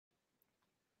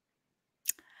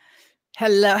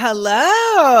Hello,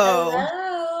 hello.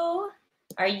 Hello.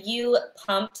 Are you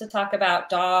pumped to talk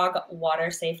about dog water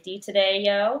safety today,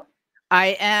 yo?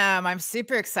 I am. I'm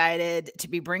super excited to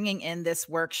be bringing in this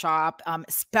workshop,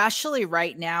 especially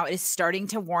right now. It's starting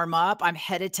to warm up. I'm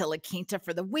headed to La Quinta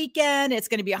for the weekend. It's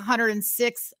going to be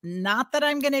 106. Not that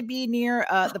I'm going to be near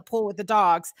the pool with the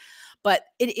dogs, but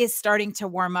it is starting to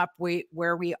warm up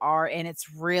where we are. And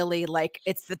it's really like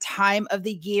it's the time of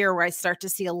the year where I start to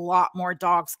see a lot more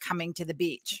dogs coming to the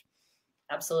beach.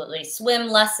 Absolutely. Swim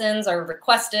lessons are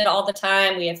requested all the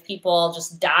time. We have people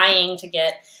just dying to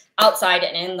get outside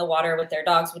and in the water with their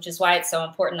dogs, which is why it's so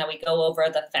important that we go over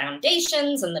the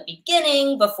foundations and the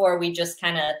beginning before we just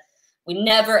we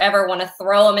never ever want to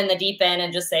throw them in the deep end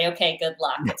and just say, okay, good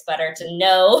luck. It's better to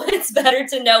know. It's better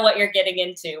to know what you're getting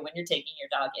into when you're taking your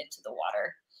dog into the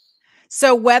water.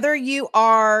 So whether you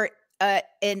are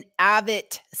an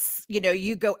avid,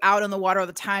 you go out on the water all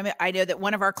the time. I know that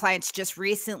one of our clients just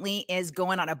recently is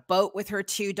going on a boat with her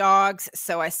 2 dogs.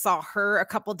 So I saw her a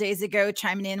couple days ago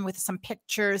chiming in with some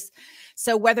pictures.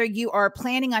 So whether you are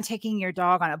planning on taking your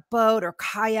dog on a boat or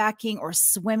kayaking or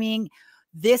swimming,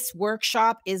 this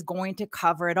workshop is going to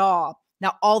cover it all.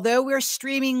 Now, although we're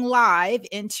streaming live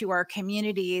into our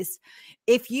communities,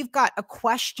 if you've got a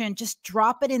question, just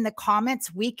drop it in the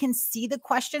comments. We can see the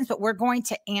questions, but we're going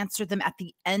to answer them at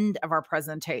the end of our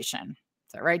presentation.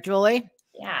 Is that right, Julie?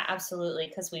 Yeah, absolutely.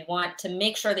 Because we want to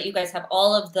make sure that you guys have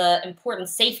all of the important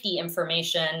safety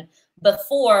information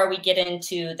before we get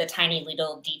into the tiny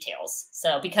little details.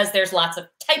 So because there's lots of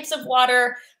types of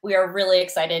water, we are really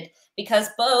excited because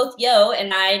both Yo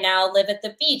and I now live at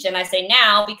the beach. And I say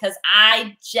now because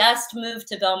I just moved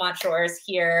to Belmont Shores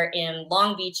here in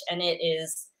Long Beach, and it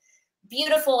is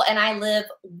beautiful. And I live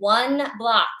 1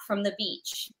 block from the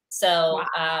beach. So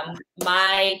Wow.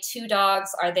 my 2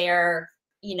 dogs are there,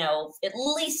 at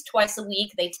least twice a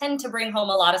week. They tend to bring home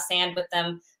a lot of sand with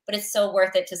them, but it's so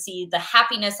worth it to see the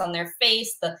happiness on their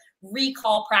face, the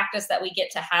recall practice that we get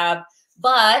to have,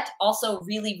 but also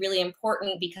really, really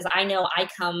important because I know I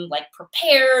come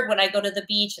prepared when I go to the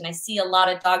beach, and I see a lot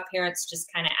of dog parents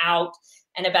just kind of out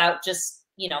and about just,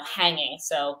 hanging.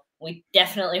 So we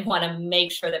definitely want to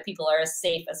make sure that people are as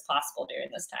safe as possible during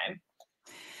this time.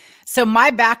 So my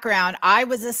background, I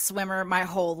was a swimmer my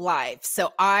whole life.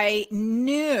 So I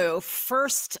knew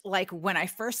first, when I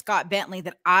first got Bentley,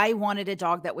 that I wanted a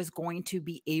dog that was going to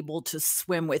be able to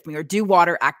swim with me or do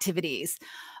water activities.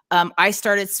 I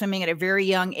started swimming at a very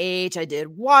young age. I did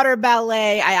water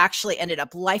ballet. I actually ended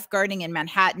up lifeguarding in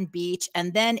Manhattan Beach.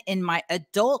 And then in my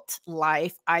adult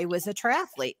life, I was a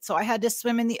triathlete. So I had to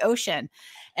swim in the ocean.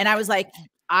 And I was like,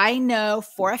 I know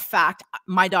for a fact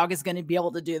my dog is going to be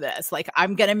able to do this.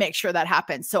 I'm going to make sure that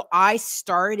happens. So I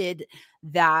started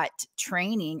that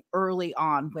training early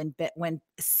on when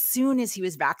as soon as he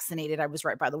was vaccinated, I was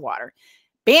right by the water.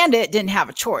 Bandit didn't have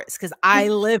a choice because I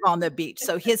live on the beach.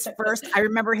 So I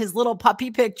remember his little puppy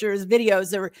pictures,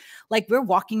 videos, they were like, we're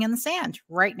walking in the sand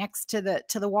right next to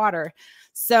the water.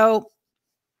 So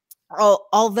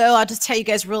although I'll just tell you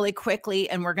guys really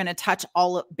quickly, and we're going to touch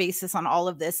all basis on all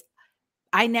of this,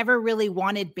 I never really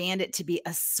wanted Bandit to be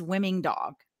a swimming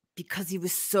dog because he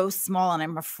was so small, and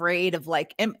I'm afraid of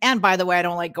and by the way, I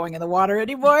don't like going in the water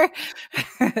anymore.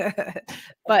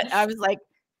 But I was like,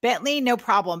 Bentley, no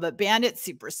problem. But Bandit's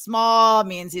super small,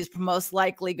 means he's most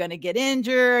likely going to get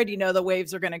injured. The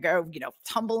waves are going to go,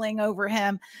 tumbling over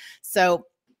him. So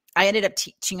I ended up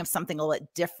teaching him something a little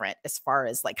different as far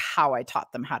as how I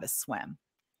taught them how to swim.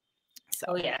 So.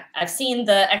 Oh yeah, I've seen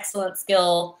the excellent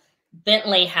skill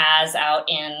Bentley has out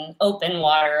in open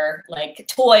water, like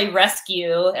toy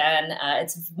rescue, and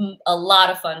it's a lot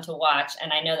of fun to watch.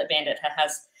 And I know that Bandit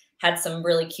has had some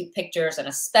really cute pictures, and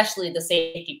especially the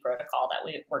safety protocol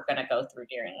that we're going to go through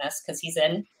during this because he's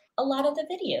in a lot of the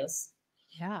videos.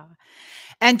 Yeah.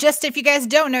 And just if you guys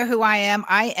don't know who I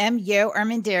am Yo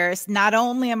Armendariz. Not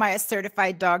only am I a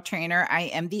certified dog trainer, I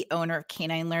am the owner of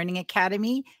Canine Learning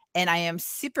Academy, and I am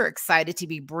super excited to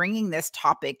be bringing this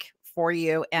topic for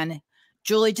you. And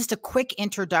Julie, just a quick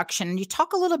introduction. You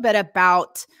talk a little bit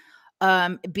about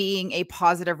being a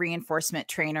positive reinforcement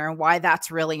trainer and why that's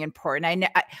really important.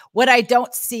 What I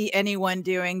don't see anyone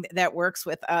doing that works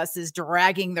with us is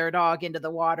dragging their dog into the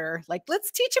water.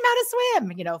 Let's teach him how to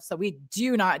swim, so we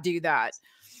do not do that.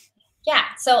 Yeah,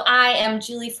 so I am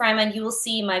Julie Freiman. You will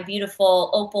see my beautiful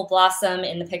opal blossom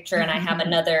in the picture, and I have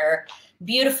another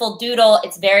beautiful doodle.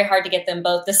 It's very hard to get them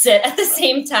both to sit at the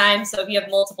same time. So if you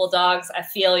have multiple dogs, I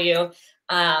feel you.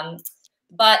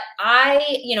 But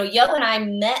Yo and I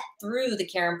met through the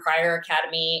Karen Pryor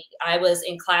Academy. I was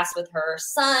in class with her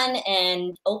son,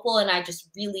 and Opal and I just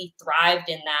really thrived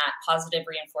in that positive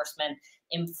reinforcement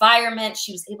environment.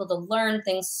 She was able to learn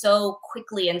things so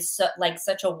quickly and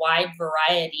such a wide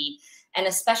variety. And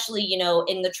especially,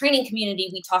 in the training community,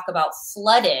 we talk about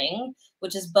flooding,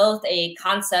 which is both a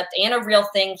concept and a real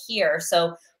thing here.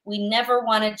 So we never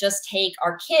want to just take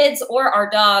our kids or our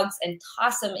dogs and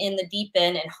toss them in the deep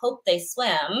end and hope they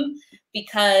swim,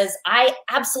 because I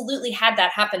absolutely had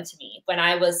that happen to me when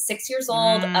I was 6 years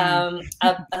old.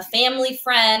 A family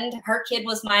friend, her kid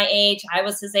was my age, I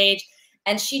was his age,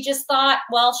 and she just thought,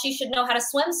 well, she should know how to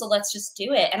swim, so let's just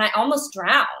do it. And I almost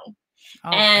drowned. Oh,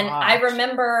 and gosh. I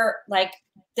remember, like,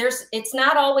 it's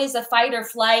not always a fight or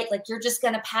flight. Like, you're just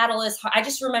going to paddle as hard. I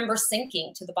just remember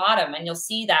sinking to the bottom. And you'll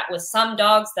see that with some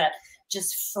dogs that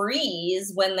just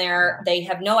freeze when they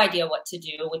have no idea what to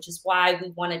do, which is why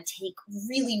we want to take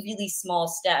really, really small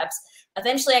steps.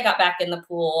 Eventually I got back in the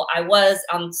pool. I was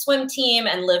on the swim team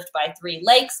and lived by 3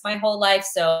 lakes my whole life.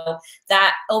 So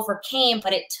that overcame,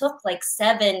 but it took like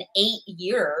 7, 8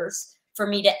 years for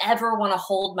me to ever want to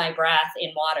hold my breath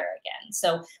in water again.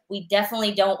 So we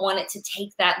definitely don't want it to take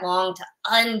that long to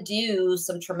undo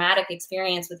some traumatic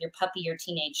experience with your puppy or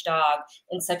teenage dog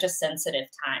in such a sensitive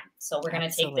time. So we're going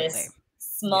to take this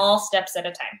small steps at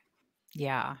a time.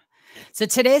 Yeah. So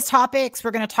today's topics,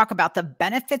 we're going to talk about the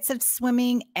benefits of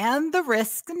swimming and the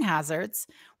risks and hazards.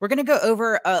 We're going to go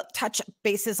over touch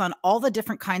bases on all the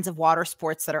different kinds of water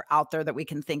sports that are out there that we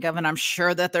can think of. And I'm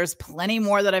sure that there's plenty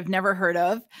more that I've never heard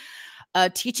of.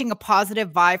 Teaching a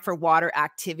positive vibe for water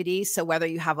activity. So whether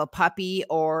you have a puppy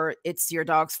or it's your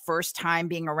dog's first time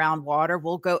being around water,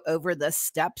 we'll go over the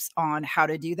steps on how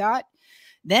to do that.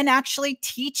 Then actually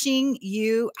teaching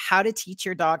you how to teach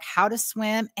your dog how to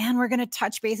swim. And we're going to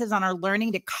touch bases on our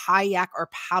learning to kayak or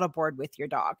paddleboard with your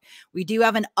dog. We do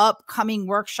have an upcoming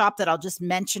workshop that I'll just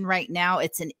mention right now.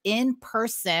 It's an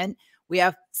in-person. We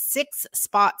have 6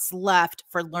 spots left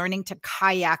for learning to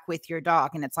kayak with your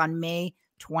dog. And it's on May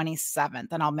 27th.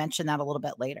 And I'll mention that a little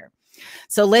bit later.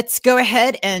 So let's go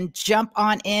ahead and jump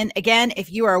on in. Again,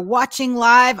 if you are watching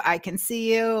live, I can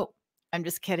see you. I'm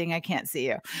just kidding. I can't see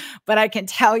you, but I can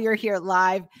tell you're here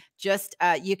live. Just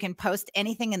you can post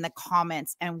anything in the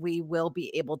comments and we will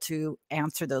be able to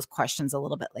answer those questions a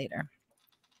little bit later.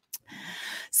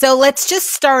 So let's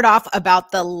just start off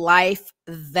about the life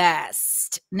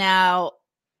vest. Now,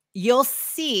 you'll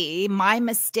see my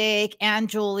mistake and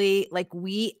Julie, like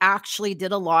we actually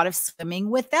did a lot of swimming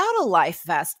without a life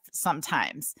vest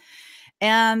sometimes.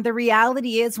 And the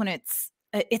reality is when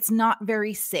it's not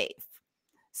very safe.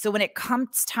 So when it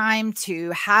comes time to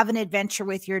have an adventure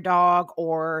with your dog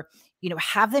or,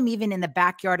 have them even in the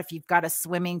backyard, if you've got a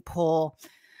swimming pool,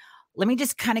 let me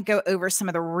just kind of go over some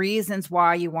of the reasons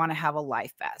why you want to have a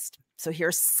life vest. So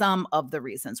here's some of the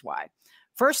reasons why.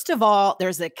 First of all,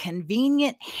 there's a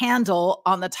convenient handle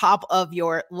on the top of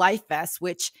your life vest,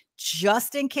 which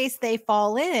just in case they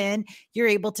fall in, you're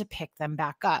able to pick them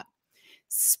back up.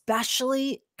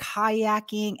 Especially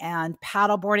kayaking and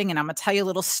paddleboarding. And I'm going to tell you a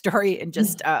little story in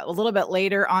just a little bit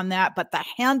later on that, but the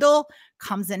handle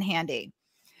comes in handy.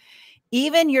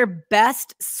 Even your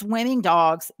best swimming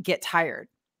dogs get tired.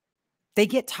 They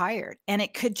get tired. And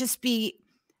it could just be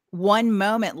one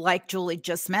moment, like Julie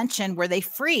just mentioned, where they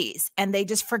freeze and they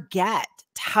just forget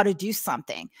how to do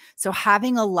something. So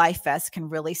having a life vest can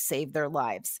really save their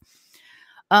lives.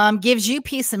 Gives you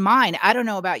peace of mind. I don't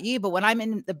know about you, but when I'm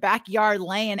in the backyard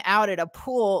laying out at a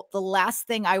pool, the last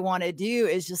thing I want to do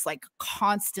is just like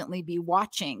constantly be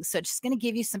watching. So it's just going to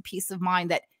give you some peace of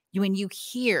mind that when you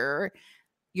hear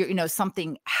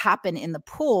something happen in the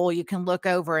pool, you can look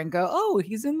over and go, oh,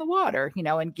 he's in the water,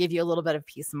 and give you a little bit of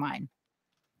peace of mind.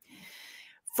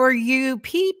 For you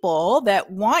people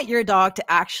that want your dog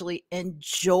to actually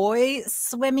enjoy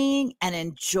swimming and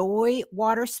enjoy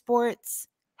water sports,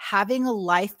 having a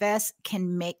life vest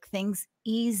can make things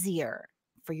easier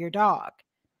for your dog.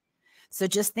 So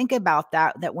just think about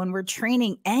that when we're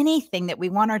training anything that we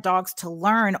want our dogs to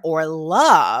learn or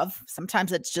love,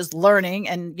 sometimes it's just learning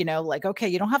and, okay,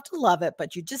 you don't have to love it,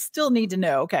 but you just still need to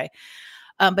know. Okay.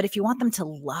 But if you want them to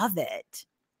love it,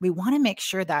 we want to make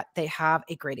sure that they have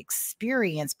a great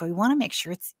experience, but we want to make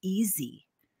sure it's easy,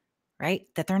 right?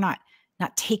 That they're not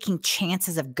taking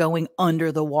chances of going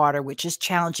under the water, which is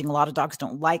challenging. A lot of dogs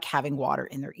don't like having water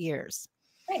in their ears.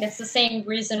 Right. It's the same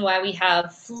reason why we have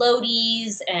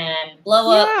floaties and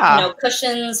blow up,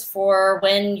 cushions for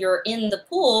when you're in the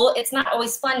pool. It's not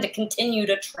always fun to continue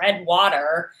to tread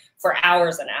water for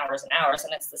hours and hours and hours.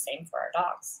 And it's the same for our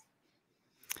dogs.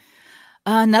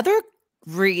 Another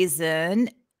reason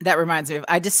That reminds me of,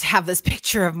 I just have this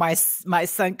picture of my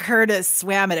son Curtis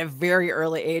swam at a very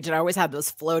early age, and I always had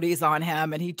those floaties on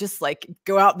him, and he just like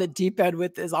go out in the deep end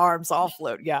with his arms all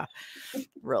float. Yeah,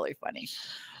 really funny.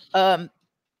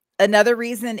 Another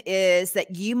reason is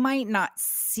that you might not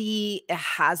see a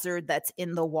hazard that's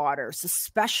in the water. So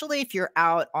especially if you're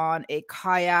out on a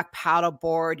kayak,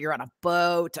 paddleboard, you're on a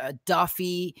boat, a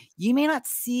Duffy, you may not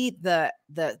see the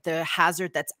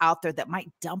hazard that's out there that might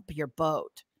dump your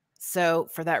boat. So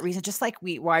for that reason, just like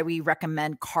why we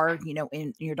recommend car,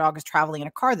 in your dog is traveling in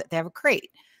a car, that they have a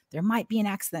crate. There might be an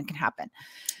accident can happen.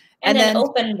 And in then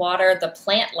open water, the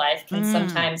plant life can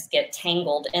sometimes get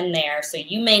tangled in there. So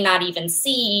you may not even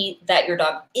see that your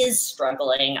dog is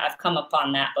struggling. I've come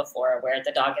upon that before where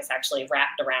the dog is actually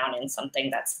wrapped around in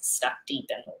something that's stuck deep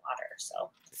in the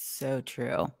water. So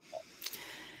true.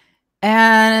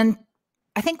 And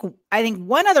I think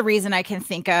one other reason I can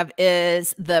think of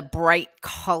is the bright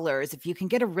colors. If you can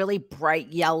get a really bright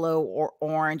yellow or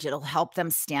orange, it'll help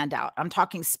them stand out. I'm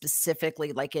talking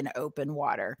specifically like in open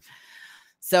water.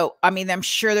 So, I mean, I'm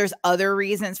sure there's other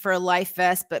reasons for a life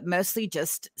vest, but mostly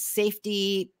just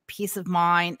safety, peace of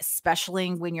mind, especially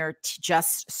when you're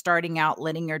just starting out,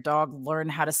 letting your dog learn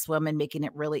how to swim and making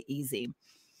it really easy.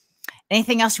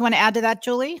 Anything else you want to add to that,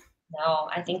 Julie? No,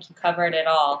 I think you covered it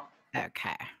all.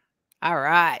 Okay. All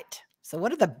right. So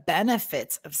what are the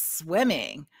benefits of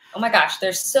swimming? Oh my gosh,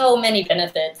 there's so many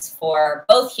benefits for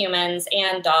both humans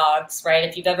and dogs, right?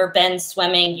 If you've ever been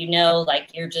swimming,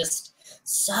 like you're just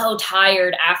so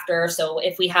tired after. So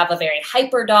if we have a very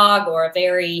hyper dog or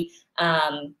a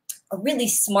really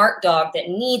smart dog that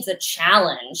needs a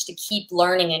challenge to keep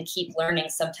learning,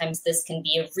 sometimes this can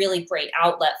be a really great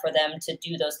outlet for them to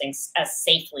do those things as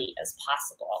safely as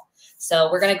possible.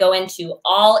 So we're going to go into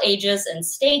all ages and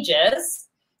stages.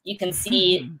 You can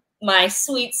see my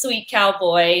sweet, sweet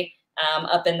cowboy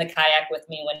up in the kayak with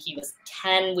me when he was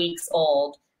 10 weeks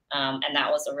old. And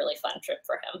that was a really fun trip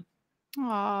for him.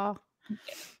 Aww.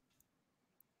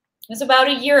 It was about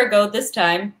a year ago this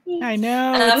time. I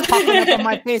know. It's popping up on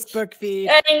my Facebook feed.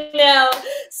 I know.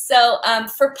 So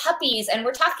for puppies, and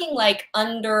we're talking like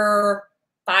under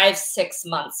 5-6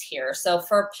 months here. So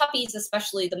for puppies,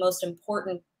 especially, the most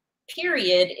important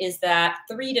period is that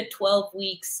 3 to 12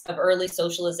 weeks of early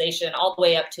socialization, all the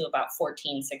way up to about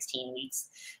 14, 16 weeks.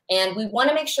 And we want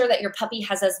to make sure that your puppy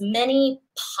has as many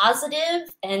positive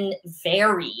and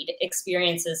varied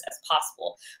experiences as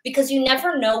possible, because you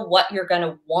never know what you're going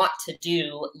to want to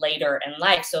do later in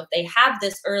life. So if they have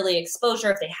this early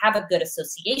exposure, if they have a good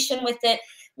association with it,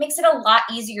 makes it a lot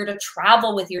easier to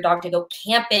travel with your dog, to go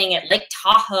camping at Lake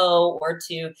Tahoe, or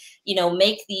to,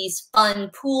 make these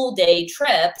fun pool day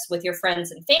trips with your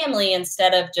friends and family,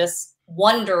 instead of just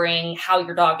wondering how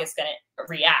your dog is going to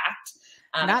react.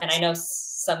 And I know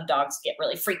some dogs get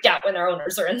really freaked out when their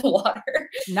owners are in the water.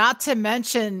 Not to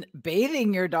mention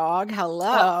bathing your dog.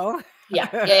 Hello. Oh.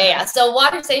 Yeah. So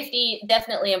water safety,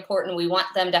 definitely important. We want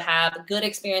them to have good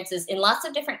experiences in lots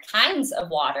of different kinds of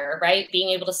water, right? Being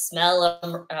able to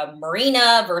smell a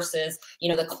marina versus,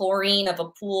 the chlorine of a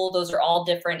pool. Those are all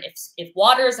different. If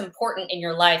water is important in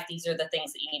your life, these are the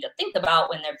things that you need to think about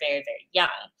when they're very, very young.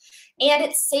 And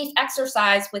it's safe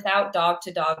exercise without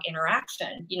dog-to-dog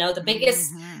interaction. The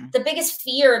biggest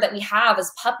fear that we have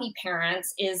as puppy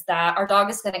parents is that our dog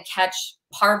is going to catch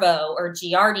parvo or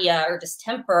giardia or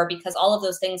distemper, because all of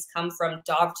those things come from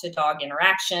dog-to-dog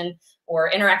interaction or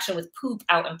interaction with poop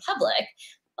out in public.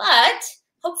 But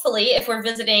hopefully, if we're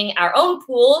visiting our own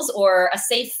pools or a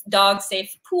safe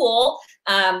pool,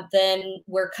 then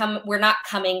we're not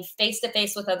coming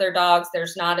face-to-face with other dogs.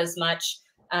 There's not as much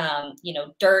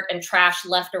dirt and trash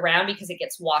left around because it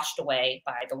gets washed away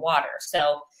by the water.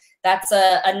 So that's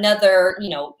another,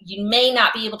 you may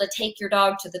not be able to take your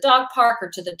dog to the dog park or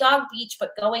to the dog beach,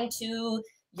 but going to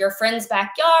your friend's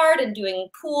backyard and doing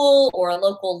pool or a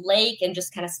local lake and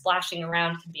just kind of splashing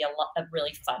around can be a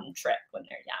really fun trip when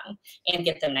they're young and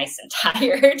get them nice and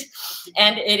tired.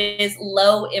 And it is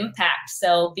low impact.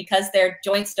 So because their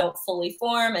joints don't fully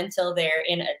form until they're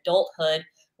in adulthood,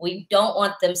 we don't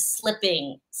want them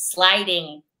slipping,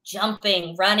 sliding,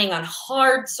 jumping, running on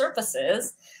hard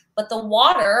surfaces, but the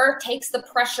water takes the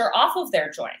pressure off of their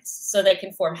joints so they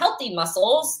can form healthy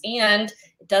muscles, and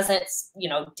it doesn't,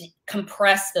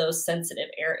 compress those sensitive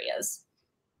areas.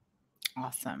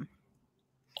 Awesome.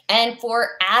 And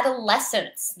for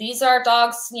adolescents, these are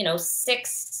dogs,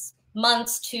 6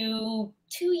 months to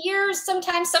 2 years,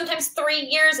 sometimes 3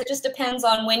 years. It just depends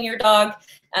on when your dog,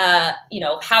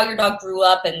 how your dog grew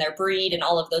up and their breed and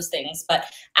all of those things. But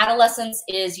adolescence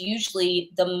is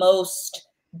usually the most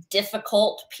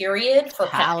difficult period for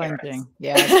pet parents. Challenging.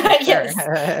 Yeah. Yes,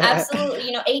 absolutely.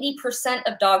 You know, 80%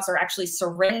 of dogs are actually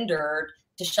surrendered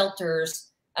to shelters,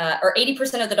 or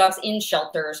 80% of the dogs in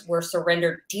shelters were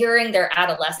surrendered during their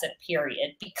adolescent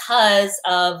period because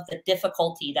of the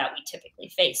difficulty that we typically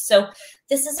face. So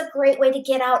this is a great way to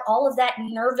get out all of that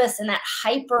nervous and that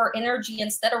hyper energy.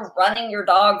 Instead of running your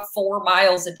dog 4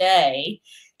 miles a day,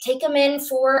 take them in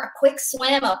for a quick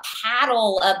swim, a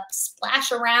paddle, a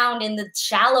splash around in the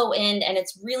shallow end. And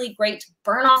it's really great to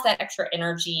burn off that extra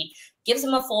energy, gives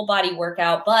them a full body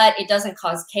workout, but it doesn't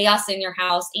cause chaos in your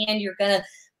house. And you're going to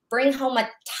bring home a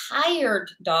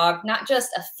tired dog, not just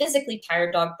a physically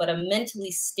tired dog, but a mentally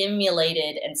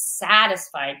stimulated and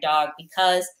satisfied dog,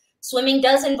 because swimming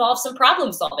does involve some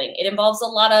problem solving. It involves a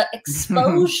lot of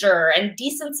exposure and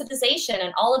desensitization,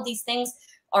 and all of these things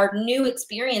are new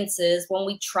experiences. When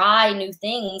we try new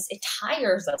things, it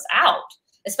tires us out,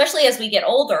 especially as we get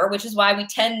older, which is why we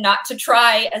tend not to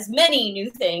try as many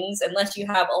new things unless you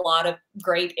have a lot of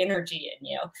great energy in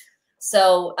you.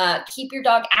 So keep your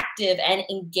dog active and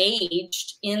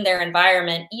engaged in their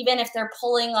environment. Even if they're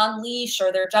pulling on leash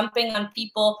or they're jumping on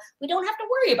people, we don't have to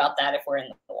worry about that if we're in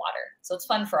the water. So it's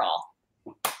fun for all.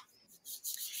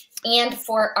 And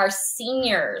for our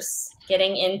seniors,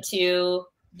 getting into,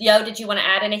 Yo, did you want to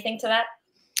add anything to that?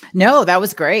 No, that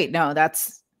was great. No,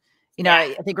 that's, you know,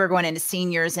 I think we're going into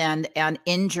seniors and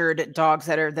injured dogs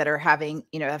that are having,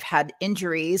 you know, have had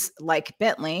injuries like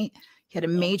Bentley. He had a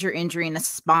major injury in the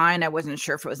spine. I wasn't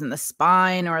sure if it was in the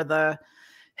spine or the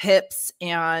hips.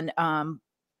 And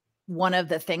one of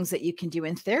the things that you can do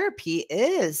in therapy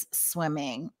is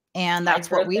swimming. And that's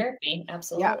what we therapy.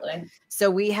 Absolutely. Yeah. So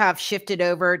we have shifted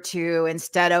over to,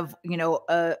 instead of, you know,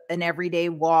 an everyday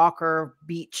walk or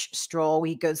beach stroll,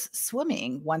 he goes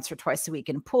swimming once or twice a week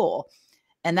in a pool.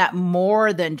 And that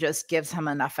more than just gives him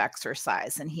enough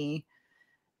exercise. And he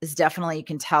is definitely, you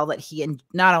can tell that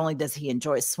not only does he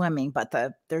enjoy swimming, but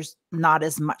there's not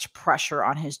as much pressure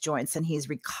on his joints, and he's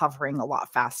recovering a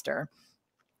lot faster.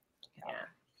 Yeah.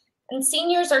 And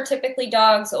seniors are typically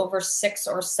dogs over 6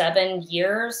 or 7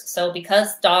 years. So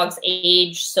because dogs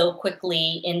age so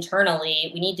quickly internally,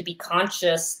 we need to be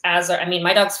conscious I mean,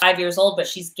 my dog's 5 years old, but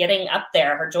she's getting up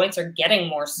there. Her joints are getting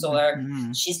more sore.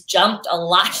 Mm-hmm. She's jumped a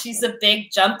lot. She's a big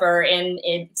jumper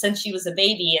since she was a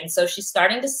baby. And so she's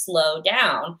starting to slow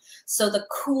down. So the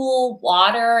cool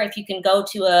water, if you can go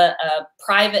to a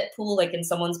private pool, like in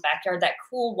someone's backyard, that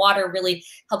cool water really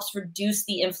helps reduce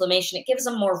the inflammation. It gives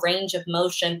them more range of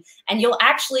motion. And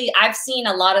I've seen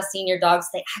a lot of senior dogs,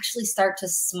 they actually start to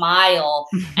smile.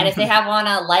 And if they have on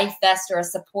a life vest or a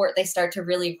support, they start to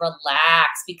really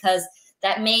relax, because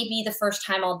that may be the first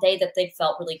time all day that they've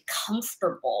felt really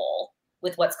comfortable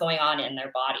with what's going on in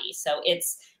their body. So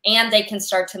and they can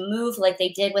start to move like they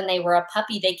did when they were a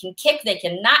puppy. They can kick, they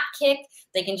can not kick,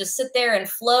 they can just sit there and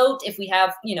float if we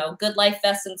have, you know, good life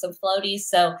vests and some floaties.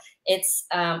 So it's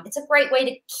a great way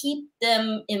to keep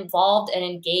them involved and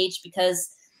engaged,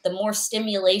 because the more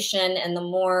stimulation and the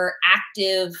more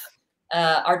active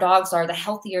our dogs are, the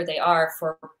healthier they are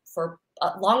for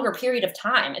a longer period of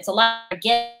time. It's a lot to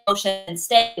get motion and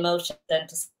stay in motion than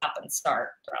to stop and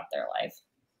start throughout their life.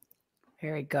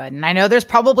 Very good. And I know there's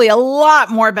probably a lot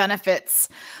more benefits,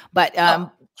 but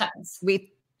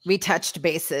we touched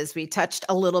bases. We touched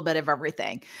a little bit of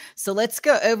everything. So let's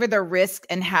go over the risks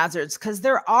and hazards, because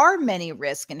there are many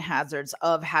risks and hazards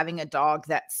of having a dog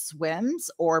that swims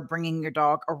or bringing your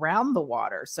dog around the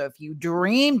water. So if you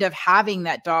dreamed of having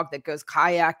that dog that goes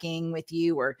kayaking with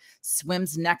you or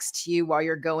swims next to you while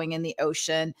you're going in the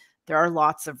ocean, there are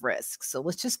lots of risks. So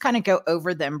let's just kind of go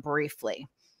over them briefly.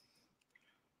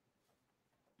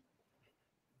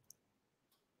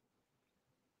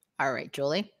 All right,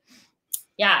 Julie.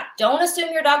 Yeah, don't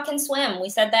assume your dog can swim.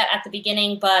 We said that at the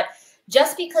beginning, but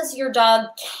just because your dog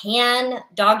can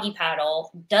doggy paddle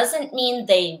doesn't mean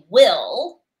they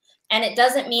will. And it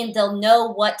doesn't mean they'll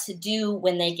know what to do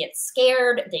when they get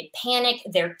scared, they panic,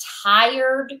 they're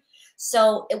tired.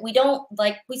 So we don't,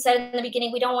 like we said in the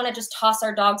beginning, we don't want to just toss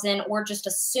our dogs in or just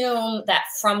assume that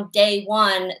from day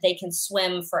one they can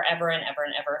swim forever and ever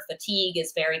and ever. Fatigue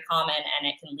is very common, and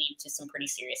it can lead to some pretty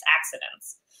serious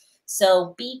accidents.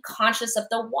 So be conscious of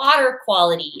the water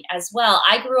quality as well.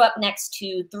 I grew up next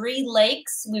to 3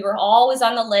 lakes. We were always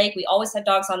on the lake. We always had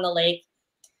dogs on the lake.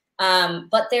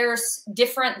 But there's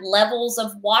different levels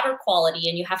of water quality,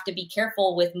 and you have to be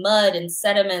careful with mud and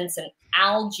sediments and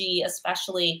algae,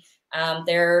 especially.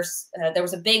 There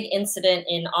was a big incident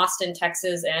in Austin,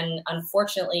 Texas, and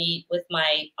unfortunately with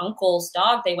my uncle's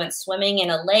dog, they went swimming in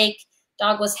a lake.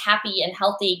 Dog was happy and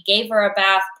healthy, gave her a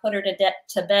bath, put her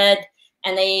to bed,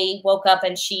 and they woke up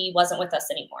and she wasn't with us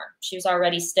anymore. She was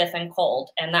already stiff and cold.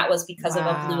 And that was because of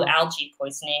a blue Wow. algae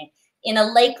poisoning in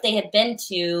a lake they had been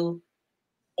to,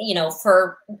 you know,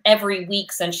 for every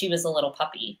week since she was a little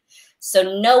puppy.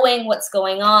 So knowing what's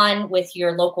going on with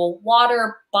your local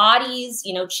water bodies,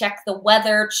 you know, check the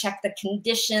weather, check the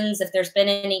conditions, if there's been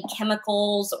any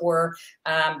chemicals or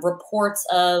reports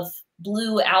of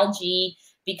blue algae,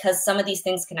 because some of these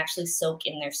things can actually soak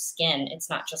in their skin. It's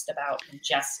not just about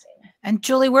ingesting. And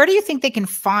Julie, where do you think they can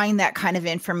find that kind of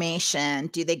information?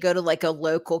 Do they go to like a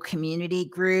local community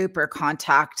group or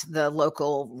contact the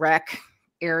local rec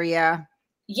area?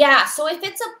 Yeah, so if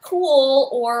it's a pool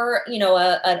or, you know,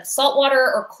 a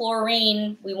saltwater or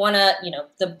chlorine, we want to, you know,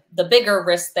 the bigger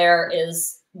risk there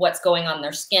is what's going on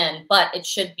their skin, but it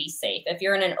should be safe. If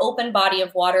you're in an open body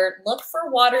of water, look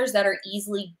for waters that are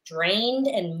easily drained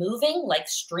and moving, like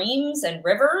streams and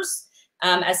rivers,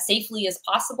 as safely as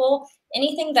possible.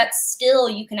 Anything that's still,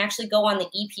 you can actually go on the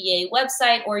EPA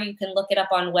website, or you can look it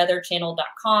up on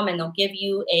weatherchannel.com, and they'll give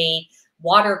you a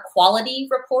water quality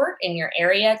report in your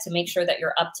area to make sure that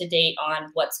you're up to date on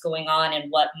what's going on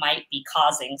and what might be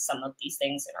causing some of these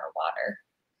things in our water.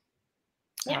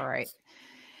 Yeah. All right.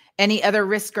 Any other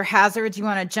risk or hazards you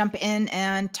want to jump in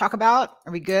and talk about?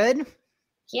 Are we good?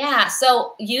 Yeah,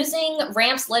 so using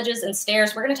ramps, ledges, and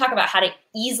stairs, we're going to talk about how to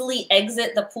easily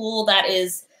exit the pool. That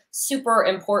is super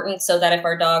important so that if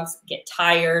our dogs get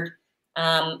tired,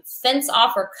 fence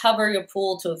off or cover your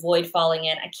pool to avoid falling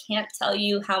in. I can't tell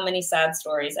you how many sad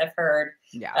stories I've heard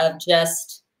of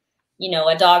just, you know,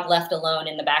 a dog left alone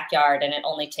in the backyard and it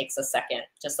only takes a second,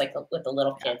 just like with the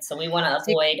little kids. So we want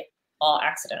to avoid all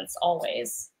accidents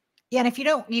always. Yeah, and if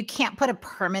you can't put a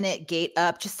permanent gate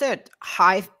up, just a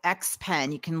high X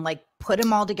pen, you can like put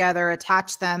them all together,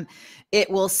 attach them. It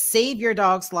will save your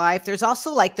dog's life. There's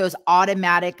also like those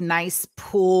automatic nice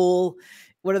pool,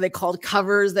 what are they called,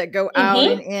 covers that go out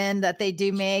and in that they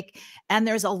do make. And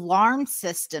there's alarm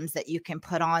systems that you can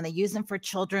put on. They use them for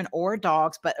children or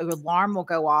dogs, but an alarm will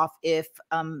go off if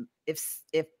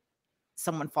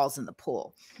someone falls in the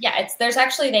pool. Yeah, there's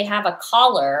actually, they have a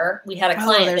collar. We had a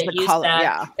client that used collar, that.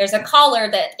 Yeah. There's a collar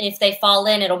that if they fall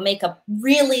in, it'll make a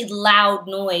really loud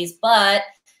noise. But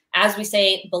as we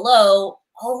say below,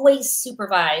 always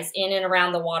supervise in and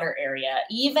around the water area.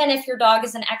 Even if your dog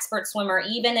is an expert swimmer,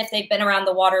 even if they've been around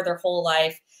the water their whole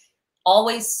life,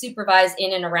 always supervise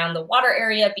in and around the water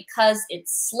area because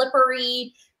it's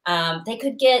slippery. They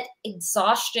could get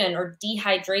exhaustion or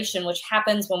dehydration, which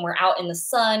happens when we're out in the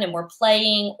sun and we're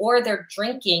playing, or they're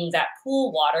drinking that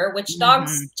pool water, which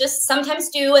dogs just sometimes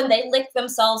do, and they lick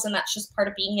themselves, and that's just part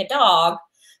of being a dog.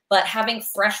 But having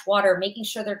fresh water, making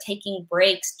sure they're taking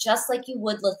breaks, just like you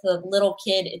would with a little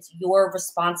kid, it's your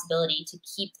responsibility to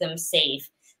keep them safe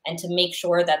and to make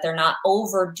sure that they're not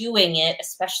overdoing it,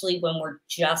 especially when we're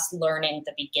just learning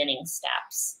the beginning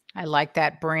steps. I like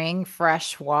that. Bring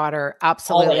fresh water.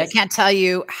 Absolutely. Always. I can't tell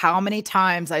you how many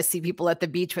times I see people at the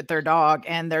beach with their dog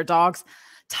and their dog's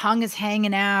tongue is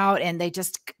hanging out and they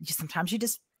sometimes you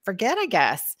just forget, I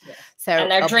guess. Yeah. So, and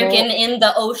they're drinking in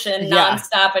the ocean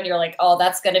nonstop and you're like, oh,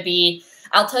 that's going to be,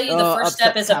 I'll tell you, the first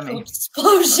step is a poop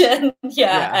explosion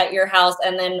at your house.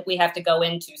 And then we have to go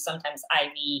into sometimes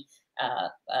IV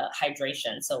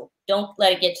hydration. So don't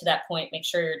let it get to that point. Make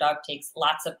sure your dog takes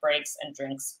lots of breaks and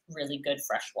drinks really good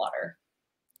fresh water.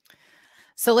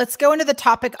 So let's go into the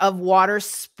topic of water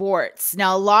sports.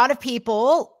 Now, a lot of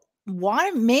people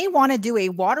may want to do a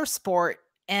water sport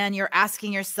and you're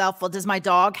asking yourself, well, does my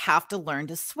dog have to learn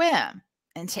to swim?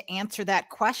 And to answer that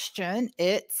question,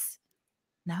 it's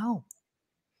no.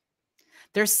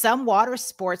 There's some water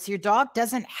sports your dog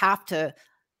doesn't have to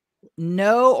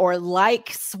know or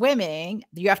like swimming.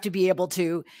 You have to be able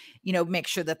to, make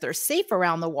sure that they're safe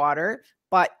around the water.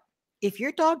 But if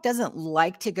your dog doesn't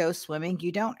like to go swimming,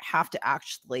 you don't have to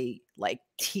actually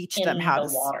teach them how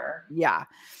to water. Yeah.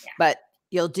 But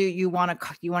you want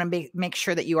to make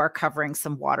sure that you are covering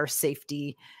some water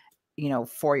safety,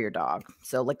 for your dog.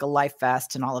 So like a life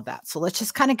vest and all of that. So let's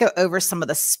just kind of go over some of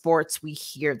the sports we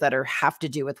hear that have to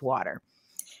do with water.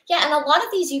 Yeah, and a lot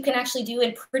of these you can actually do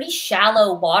in pretty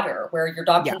shallow water where your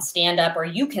dog can stand up or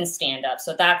you can stand up.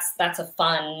 So that's a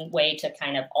fun way to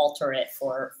kind of alter it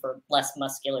for less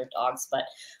muscular dogs. But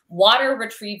water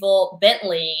retrieval,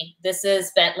 Bentley, this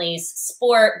is Bentley's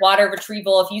sport, water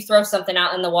retrieval. If you throw something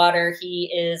out in the water,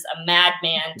 he is a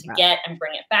madman to get and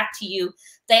bring it back to you.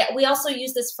 We also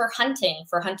use this for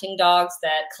hunting dogs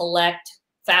that collect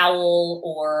fowl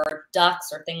or ducks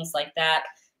or things like that.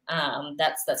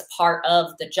 That's part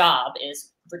of the job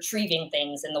is retrieving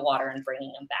things in the water and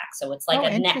bringing them back. So it's like Oh,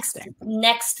 a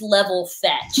next level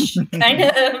fetch kind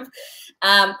of.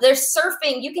 There's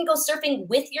surfing. You can go surfing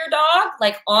with your dog,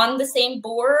 like on the same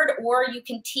board, or you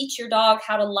can teach your dog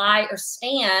how to lie or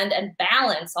stand and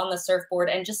balance on the surfboard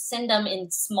and just send them in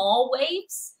small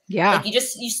waves. Yeah. Like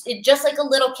just like a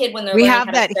little kid when they're we learning have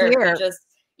how that to surf.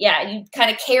 here. You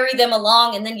kind of carry them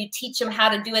along, and then you teach them how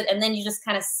to do it, and then you just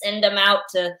kind of send them out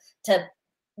to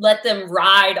let them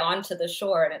ride onto the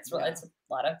shore, and it's a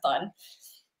lot of fun.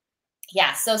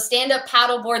 Yeah, so stand-up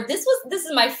paddleboard. This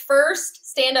is my first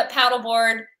stand-up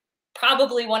paddleboard,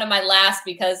 probably one of my last,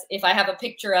 because if I have a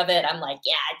picture of it, I'm like,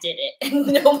 yeah, I did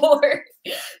it. No more.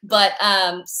 But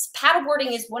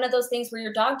paddleboarding is one of those things where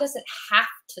your dog doesn't have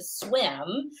to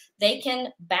swim. They can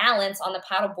balance on the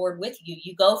paddleboard with you.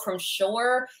 You go from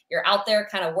shore, you're out there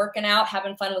kind of working out,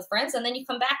 having fun with friends, and then you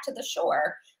come back to the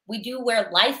shore. We do wear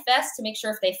life vests to make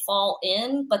sure if they fall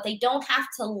in, but they don't have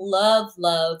to love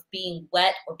being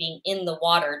wet or being in the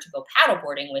water to go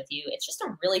paddleboarding with you. It's just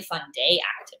a really fun day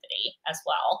activity as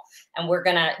well. And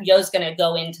Yo's gonna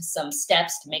go into some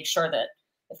steps to make sure that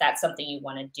if that's something you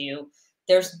want to do.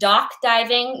 There's dock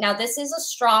diving. Now, this is a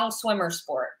strong swimmer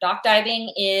sport. Dock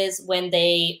diving is when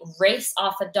they race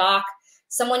off a dock.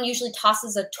 Someone usually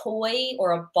tosses a toy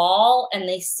or a ball and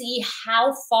they see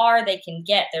how far they can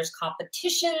get. There's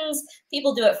competitions.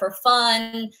 People do it for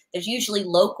fun. There's usually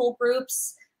local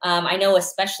groups. I know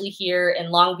especially here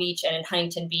in Long Beach and in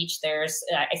Huntington Beach,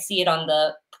 I see it on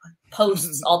the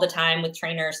posts all the time with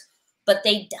trainers, but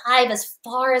they dive as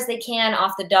far as they can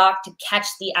off the dock to catch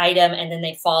the item, and then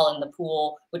they fall in the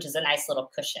pool, which is a nice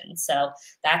little cushion. So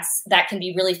that can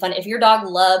be really fun. If your dog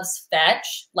loves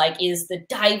fetch, like is the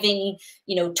diving,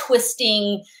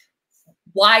 twisting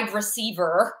wide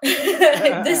receiver,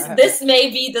 this may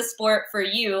be the sport for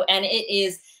you. And it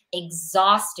is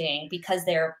exhausting because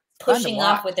they're pushing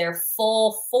off with their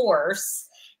full force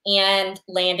and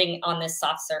landing on this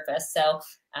soft surface. So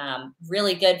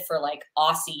really good for like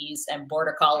Aussies and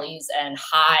Border Collies and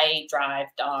high drive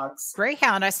dogs.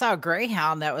 Greyhound. I saw a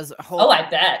greyhound that was Oh, I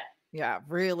bet. Yeah,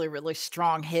 really, really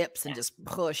strong hips and just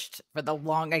pushed for the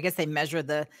long. I guess they measure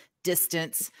the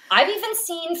distance. I've even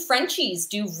seen Frenchies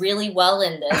do really well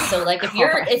in this. So like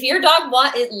if your dog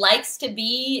likes to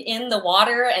be in the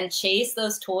water and chase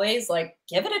those toys, like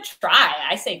give it a try.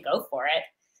 I say go for it.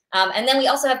 And then we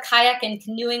also have kayak and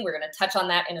canoeing. We're going to touch on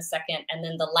that in a second. And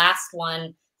then the last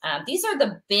one, these are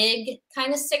the big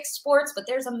kind of 6 sports, but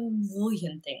there's a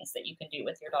million things that you can do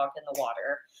with your dog in the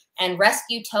water. And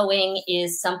rescue towing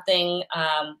is something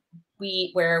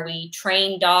where we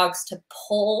train dogs to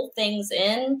pull things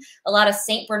in. A lot of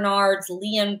St. Bernards,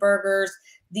 Leonbergers,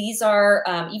 these are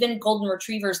even golden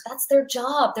retrievers. That's their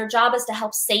job. Their job is to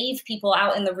help save people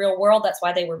out in the real world. That's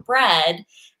why they were bred.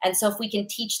 And so if we can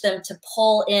teach them to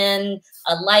pull in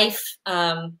a life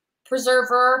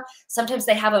preserver, sometimes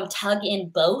they have them tug in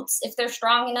boats if they're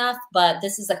strong enough. But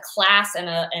this is a class and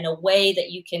a way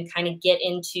that you can kind of get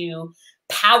into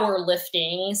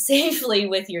powerlifting safely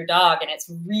with your dog. And it's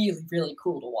really, really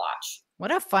cool to watch. What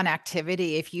a fun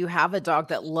activity. If you have a dog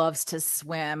that loves to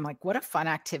swim, like what a fun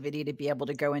activity to be able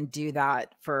to go and do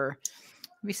that it'd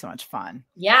be so much fun.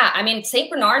 Yeah. I mean,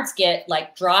 St. Bernards get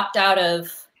like dropped out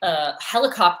of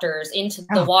helicopters into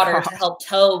the water to help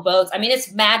tow boats. I mean,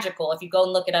 it's magical if you go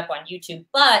and look it up on YouTube,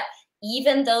 but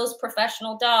even those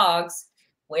professional dogs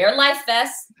wear life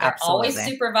vests. They're always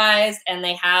supervised, and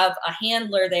they have a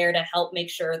handler there to help make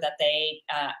sure that they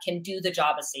can do the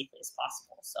job as safely as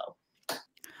possible.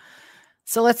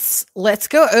 So let's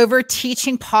go over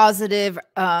teaching positive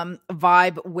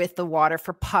vibe with the water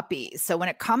for puppies. So when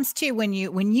it comes to when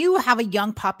you have a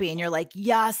young puppy and you're like,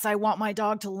 yes, I want my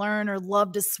dog to learn or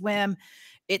love to swim,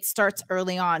 it starts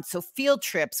early on. So field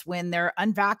trips when they're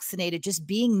unvaccinated, just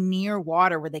being near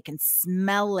water where they can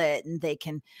smell it and they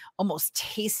can almost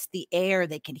taste the air,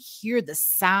 they can hear the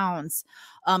sounds.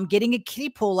 Getting a kiddie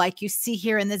pool like you see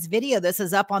here in this video. This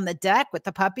is up on the deck with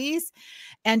the puppies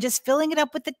and just filling it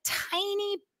up with the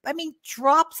tiny,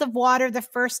 drops of water the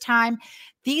first time.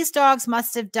 These dogs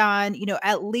must have done,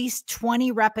 at least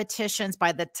 20 repetitions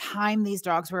by the time these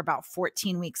dogs were about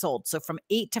 14 weeks old. So from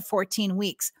 8 to 14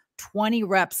 weeks, 20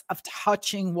 reps of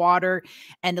touching water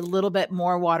and a little bit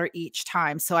more water each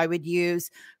time. So I would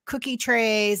use cookie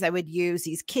trays. I would use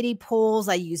these kiddie pools.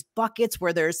 I use buckets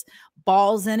where there's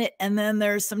balls in it and then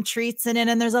there's some treats in it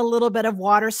and there's a little bit of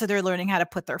water. So they're learning how to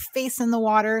put their face in the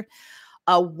water.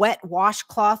 A wet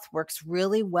washcloth works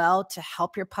really well to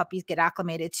help your puppies get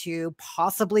acclimated to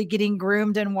possibly getting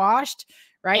groomed and washed,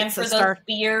 right? And so for those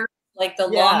beards, like the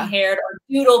long-haired or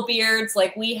doodle beards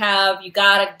like we have, you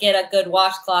got to get a good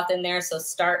washcloth in there. So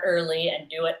start early and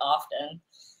do it often.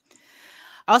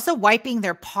 Also wiping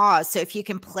their paws. So if you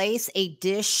can place a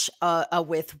dish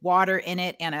with water in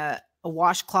it and a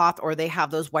washcloth, or they have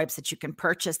those wipes that you can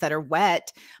purchase that are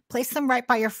wet, place them right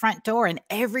by your front door. And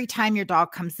every time your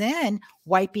dog comes in,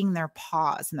 wiping their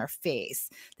paws and their face.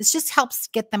 This just helps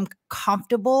get them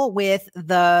comfortable with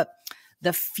the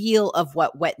feel of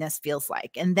what wetness feels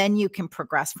like. And then you can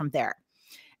progress from there.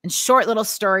 And short little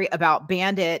story about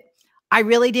Bandit. I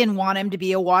really didn't want him to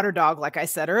be a water dog, like I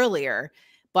said earlier,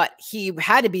 but he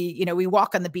had to be, you know, we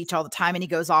walk on the beach all the time and he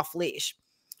goes off leash.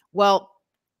 Well,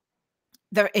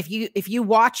 if you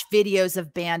watch videos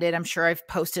of Bandit, I'm sure I've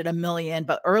posted a million,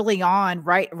 but early on,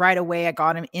 right away, I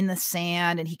got him in the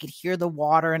sand and he could hear the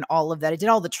water and all of that. I did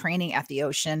all the training at the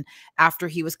ocean after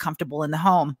he was comfortable in the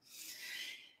home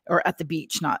or at the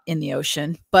beach, not in the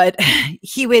ocean. But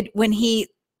he would, when the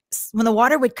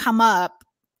water would come up,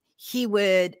 he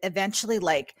would eventually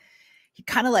he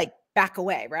kind of back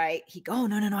away, right? He'd go, oh,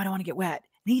 no, I don't want to get wet.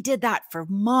 And he did that for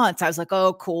months. I was like,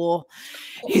 oh, cool.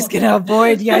 He's going to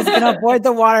avoid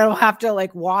the water. I don't have to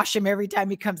wash him every time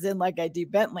he comes in like I do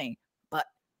Bentley. But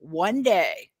one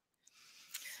day,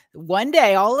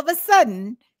 all of a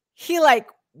sudden, he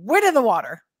went in the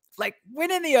water,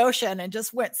 went in the ocean and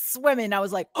just went swimming. I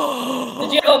was like, oh.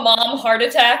 Did you have a mom heart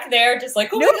attack there? Just oh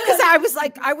no, because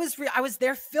I was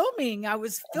there filming. I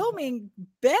was filming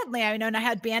Bentley. I know, and I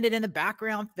had Bandit in the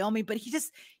background filming, but he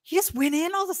just went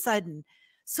in all of a sudden.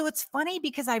 So it's funny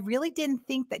because I really didn't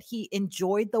think that he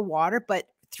enjoyed the water, but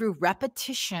through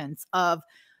repetitions of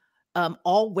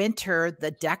all winter,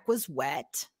 the deck was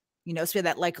wet, so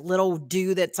that little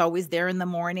dew that's always there in the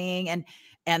morning,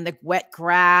 and the wet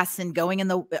grass, and going in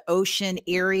the ocean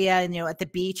area and, at the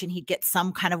beach, and he'd get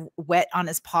some kind of wet on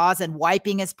his paws and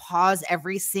wiping his paws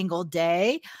every single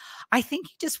day. I think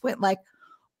he just went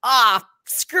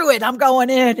screw it, I'm going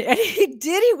in. And he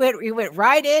did. He went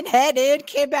right in, head in,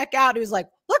 came back out. He was like,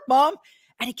 look, Mom.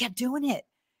 And he kept doing it.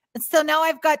 And so now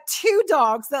I've got 2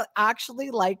 dogs that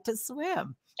actually like to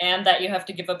swim. And that you have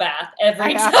to give a bath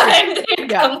every time they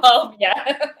come home.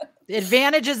 Yeah. The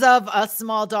advantages of a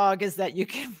small dog is that you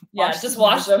can wash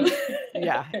them.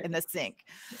 In the sink.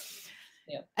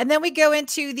 Yeah. And then we go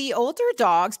into the older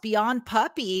dogs beyond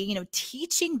puppy,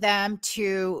 teaching them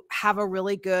to have a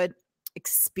really good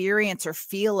experience or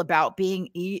feel about being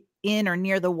in or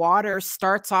near the water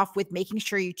starts off with making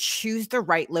sure you choose the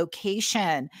right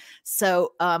location.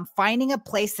 So finding a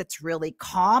place that's really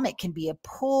calm. It can be a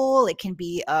pool. It can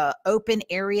be an open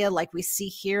area like we see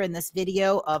here in this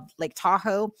video of Lake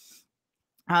Tahoe.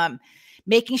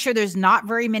 Making sure there's not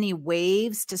very many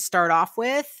waves to start off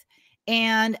with.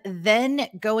 And then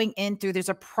going in through, there's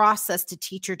a process to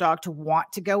teach your dog to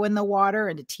want to go in the water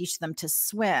and to teach them to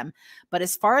swim. But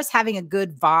as far as having a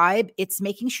good vibe, it's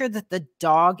making sure that the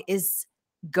dog is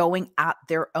going at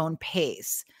their own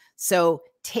pace. So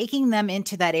taking them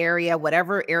into that area,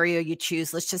 whatever area you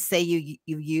choose, let's just say you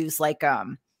use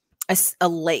a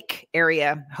lake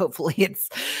area. Hopefully it's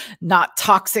not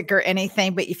toxic or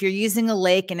anything, but if you're using a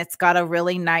lake and it's got a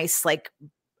really nice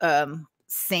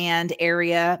sand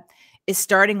area, is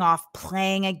starting off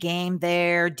playing a game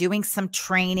there, doing some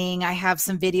training. I have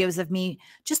some videos of me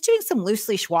just doing some loose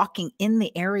leash walking in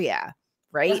the area,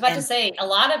 right? I was about to say, a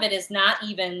lot of it is not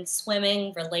even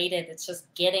swimming related. It's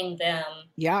just getting them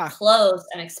closed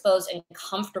and exposed and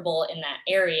comfortable in that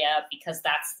area, because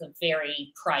that's the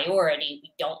very priority.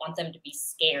 We don't want them to be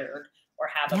scared or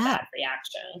have a bad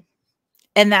reaction.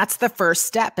 And that's the first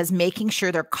step, is making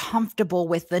sure they're comfortable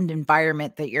with the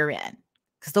environment that you're in.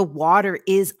 Because the water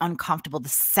is uncomfortable, the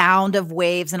sound of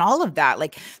waves and all of that.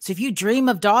 So if you dream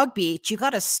of Dog Beach, you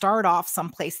got to start off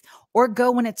someplace or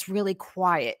go when it's really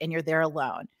quiet and you're there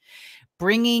alone.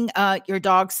 Bringing your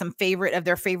dog some of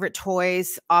their favorite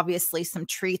toys, obviously some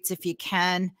treats if you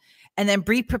can, and then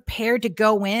be prepared to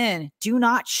go in. Do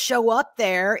not show up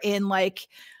there in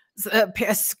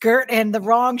a skirt and the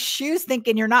wrong shoes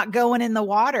thinking you're not going in the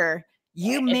water.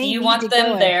 If you want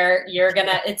them there, you're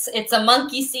gonna. It's a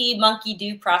monkey see, monkey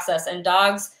do process, and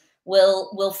dogs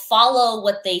will follow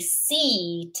what they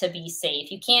see to be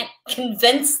safe. You can't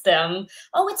convince them.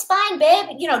 Oh, it's fine,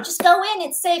 babe. Just go in.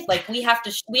 It's safe. We have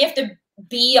to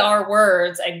be our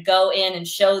words and go in and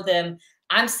show them,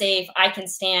 I'm safe. I can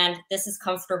stand. This is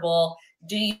comfortable.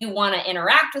 Do you want to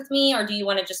interact with me, or do you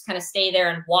want to just kind of stay there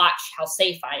and watch how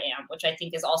safe I am? Which I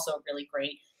think is also a really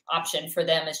great option for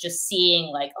them, is just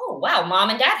seeing oh wow, Mom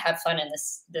and Dad have fun in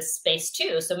this space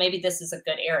too, so maybe this is a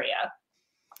good area.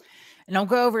 And I'll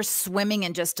go over swimming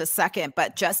in just a second,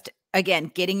 but just again,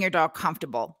 getting your dog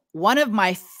comfortable. One of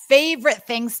my favorite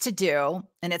things to do,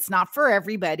 and it's not for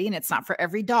everybody and it's not for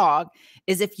every dog,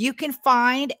 is if you can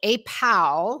find a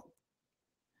pal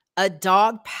a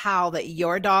dog pal that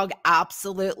your dog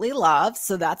absolutely loves.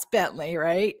 So that's Bentley,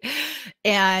 right?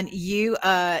 And you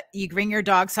bring your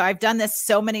dog. So I've done this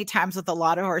so many times with a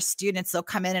lot of our students. They'll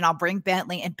come in and I'll bring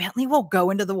Bentley, and Bentley will go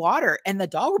into the water and the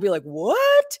dog will be like,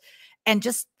 "What?" And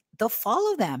just they'll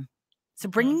follow them. So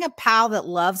bringing a pal that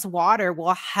loves water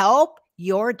will help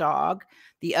your dog,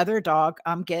 the other dog,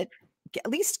 get at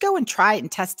least go and try it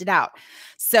and test it out.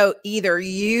 So either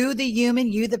you, the human,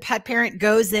 you, the pet parent,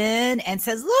 goes in and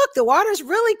says, "Look, the water's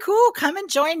really cool. Come and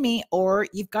join me." Or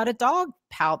you've got a dog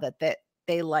pal that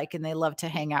they like and they love to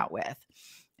hang out with.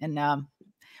 And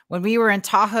when we were in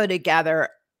Tahoe together,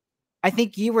 I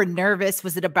think you were nervous.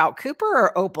 Was it about Cooper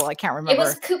or Opal? I can't remember. It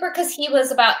was Cooper because he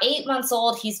was about 8 months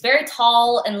old. He's very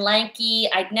tall and lanky.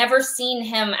 I'd never seen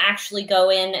him actually go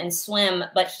in and swim,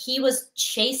 but he was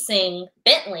chasing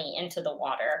Bentley into the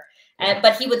water.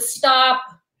 But he would stop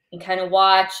and kind of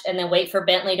watch and then wait for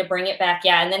Bentley to bring it back.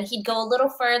 Yeah, and then he'd go a little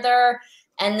further.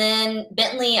 And then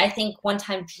Bentley, I think one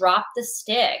time dropped the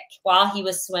stick while he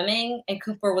was swimming, and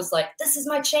Cooper was like, "This is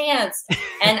my chance."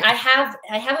 And I have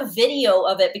a video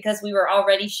of it because we were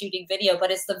already shooting video, but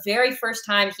it's the very first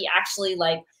time he actually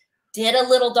like did a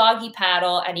little doggy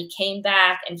paddle, and he came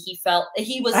back and he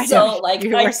was so like,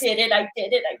 "I did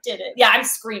it. Yeah, I'm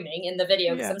screaming in the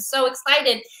video because I'm so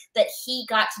excited that he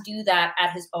got to do that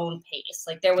at his own pace.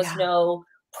 Like there was no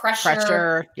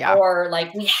pressure or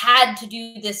like we had to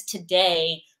do this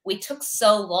today. We took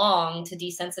so long to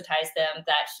desensitize them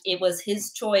that it was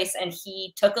his choice, and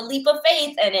he took a leap of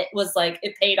faith, and it was like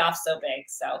it paid off so big.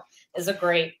 So it was a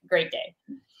great day.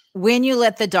 When you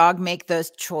let the dog make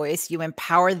those choices, you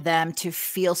empower them to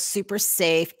feel super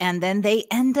safe, and then they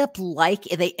end up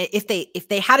if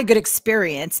they had a good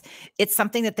experience, it's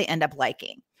something that they end up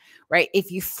liking, right? If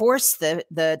you force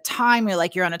the time,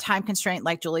 you're on a time constraint,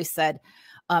 like Julie said,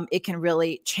 it can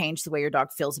really change the way your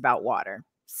dog feels about water.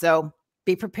 So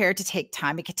be prepared to take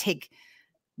time. It could take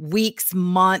weeks,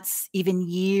 months, even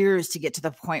years to get to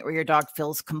the point where your dog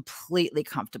feels completely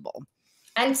comfortable.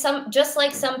 And just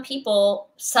like some people,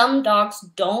 some dogs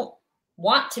don't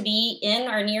want to be in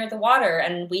or near the water,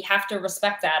 and we have to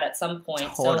respect that at some point.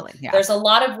 Totally, so there's a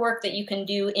lot of work that you can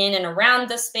do in and around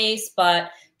the space,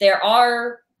 but there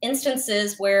are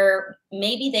instances where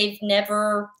maybe they've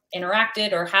never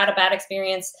interacted or had a bad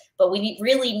experience, but we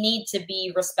really need to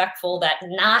be respectful that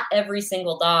not every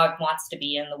single dog wants to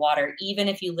be in the water, even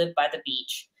if you live by the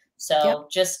beach. So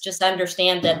just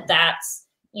understand that that's,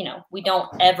 we don't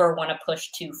ever want to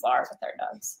push too far with our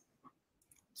dogs.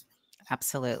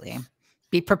 Absolutely.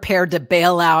 Be prepared to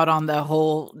bail out on the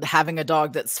whole having a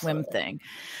dog that swim thing.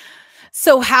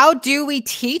 So how do we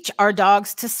teach our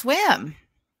dogs to swim?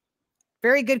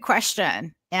 Very good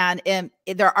question. And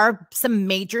there are some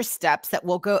major steps that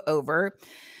we'll go over.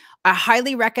 I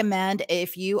highly recommend,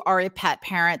 if you are a pet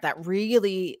parent that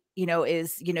really,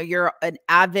 you're an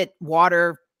avid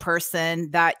water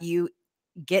person, that you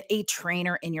get a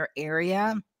trainer in your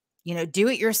area. Do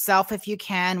it yourself if you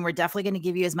can. We're definitely going to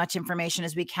give you as much information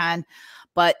as we can,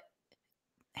 but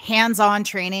hands-on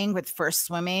training with first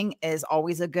swimming is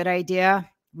always a good idea.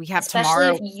 We have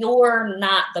especially if you're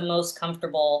not the most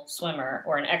comfortable swimmer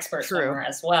or an expert swimmer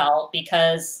as well,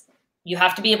 because you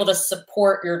have to be able to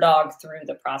support your dog through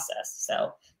the process.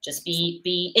 So just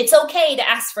it's okay to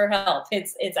ask for help.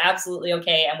 It's absolutely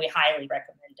okay. And we highly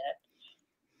recommend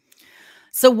it.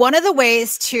 So one of the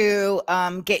ways to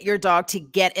get your dog to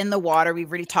get in the water, we've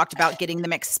already talked about getting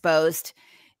them exposed,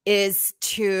 is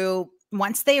to,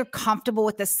 once they are comfortable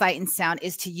with the sight and sound,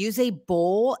 is to use a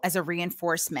bowl as a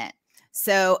reinforcement.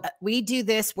 So we do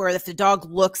this where if the dog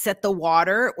looks at the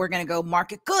water, we're going to go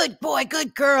mark it, "Good boy,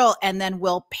 good girl," and then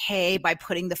we'll pay by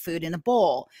putting the food in a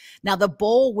bowl. Now the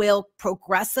bowl will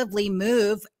progressively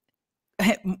move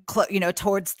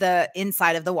towards the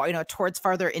inside of the water, towards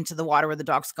farther into the water where the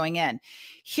dog's going in.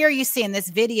 Here you see in this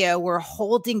video, we're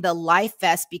holding the life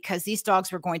vest because these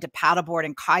dogs were going to paddleboard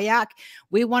and kayak.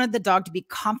 We wanted the dog to be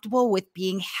comfortable with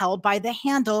being held by the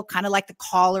handle, kind of like the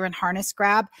collar and harness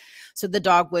grab. So the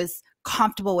dog was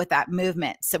comfortable with that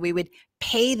movement. So we would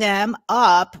pay them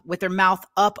up with their mouth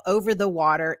up over the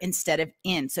water instead of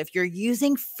in. So if you're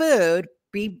using food,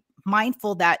 be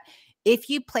mindful that if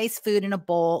you place food in a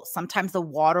bowl, sometimes the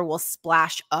water will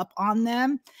splash up on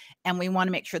them, and we want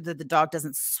to make sure that the dog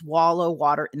doesn't swallow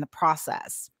water in the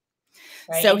process.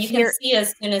 Right. So and you can see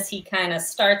as soon as he kind of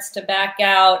starts to back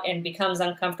out and becomes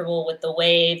uncomfortable with the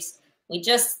waves, we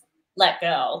just let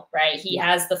go, right? He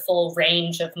has the full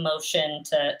range of motion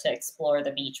to explore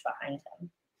the beach behind him.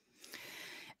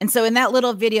 And so in that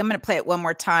little video, I'm going to play it one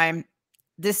more time.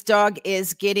 This dog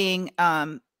is getting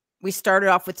we started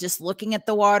off with just looking at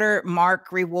the water,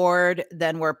 mark, reward.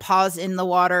 Then we're pause in the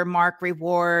water, mark,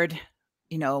 reward,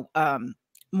 more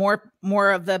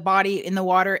of the body in the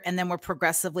water. And then we're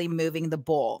progressively moving the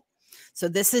bowl. So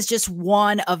this is just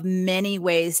one of many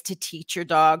ways to teach your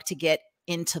dog to get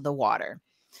into the water.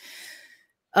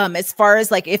 As far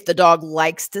as like if the dog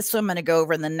likes to swim, I'm going to go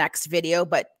over in the next video,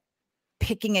 but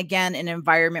picking again an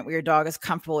environment where your dog is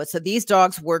comfortable with. So these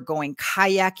dogs were going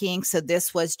kayaking. So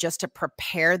this was just to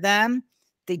prepare them.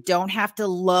 They don't have to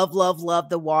love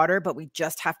the water, but we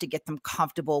just have to get them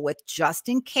comfortable with, just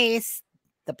in case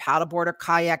the paddleboard or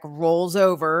kayak rolls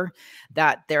over,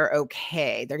 that they're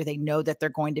okay. They know that they're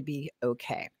going to be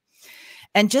okay.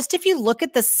 And just if you look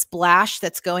at the splash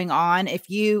that's going on, if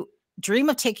you dream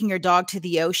of taking your dog to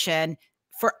the ocean,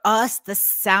 for us, the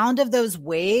sound of those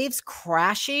waves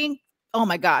crashing, oh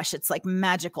my gosh, it's like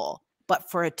magical. But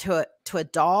to a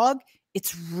dog,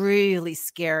 it's really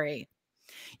scary.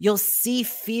 You'll see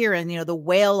fear in, the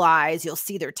whale eyes. You'll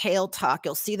see their tail tuck.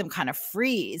 You'll see them kind of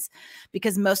freeze,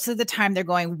 because most of the time they're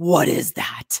going, what is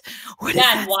that?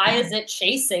 And why is it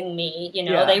chasing me?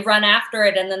 They run after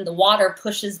it and then the water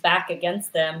pushes back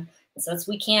against them. And since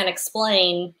we can't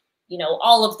explain,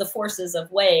 all of the forces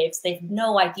of waves, they have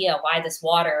no idea why this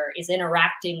water is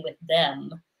interacting with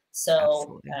them.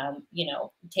 So,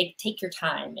 take your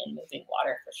time in moving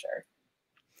water for sure.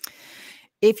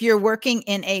 If you're working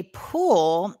in a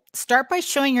pool, start by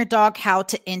showing your dog how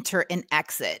to enter and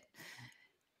exit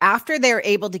after they're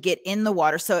able to get in the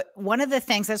water. So one of the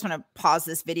things, I just want to pause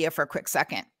this video for a quick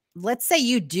second. Let's say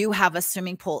you do have a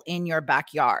swimming pool in your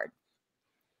backyard.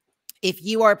 If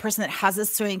you are a person that has a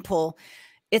swimming pool,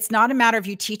 it's not a matter of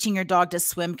you teaching your dog to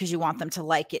swim because you want them to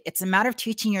like it. It's a matter of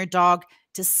teaching your dog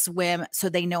to swim so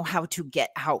they know how to get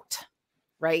out,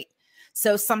 right?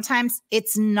 So sometimes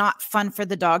it's not fun for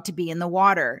the dog to be in the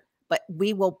water, but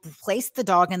we will place the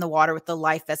dog in the water with the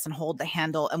life vest and hold the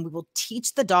handle, and we will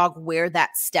teach the dog where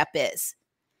that step is.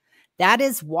 That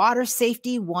is water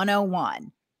safety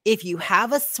 101. If you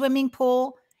have a swimming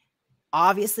pool,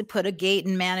 obviously put a gate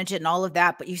and manage it and all of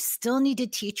that, but you still need to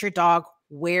teach your dog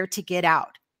where to get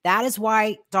out. That is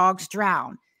why dogs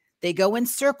drown. They go in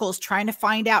circles trying to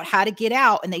find out how to get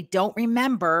out, and they don't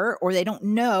remember, or they don't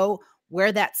know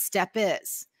where that step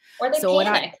is. Or they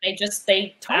panic.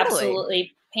 They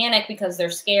absolutely panic because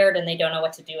they're scared and they don't know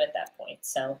what to do at that point.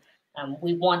 So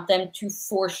we want them to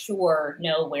for sure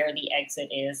know where the exit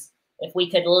is. If we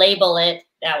could label it,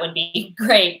 that would be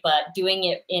great, but doing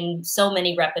it in so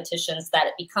many repetitions that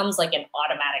it becomes like an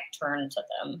automatic turn to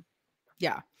them.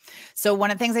 Yeah. So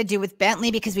one of the things I do with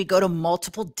Bentley, because we go to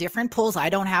multiple different pools, I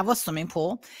don't have a swimming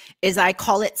pool, is I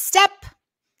call it step.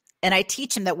 And I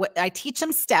teach him I teach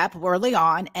him step early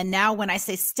on. And now when I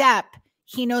say step,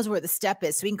 he knows where the step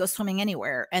is. So he can go swimming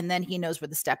anywhere. And then he knows where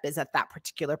the step is at that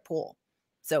particular pool.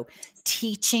 So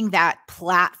teaching that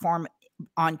platform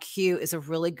on cue is a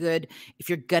really good, if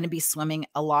you're going to be swimming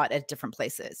a lot at different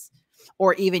places,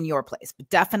 or even your place. But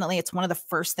definitely it's one of the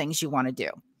first things you want to do.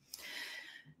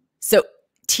 So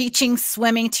teaching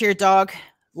swimming to your dog,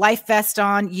 life vest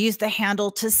on, use the handle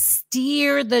to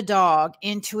steer the dog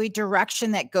into a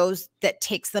direction that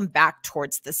takes them back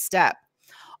towards the step.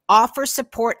 Offer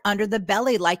support under the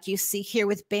belly, like you see here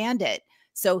with Bandit.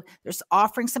 So there's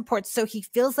offering support so he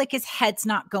feels like his head's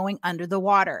not going under the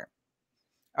water.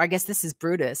 Or I guess this is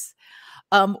Brutus.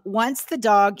 Once the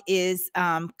dog is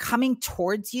coming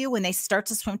towards you, when they start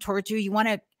to swim towards you, you want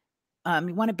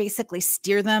to basically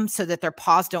steer them so that their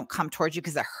paws don't come towards you,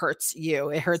 because it hurts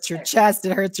you. It hurts your chest.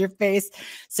 It hurts your face.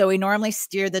 So we normally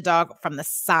steer the dog from the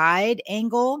side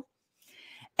angle.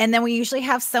 And then we usually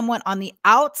have someone on the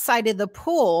outside of the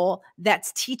pool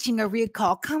that's teaching a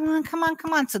recall. Come on, come on,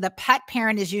 come on. So the pet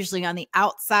parent is usually on the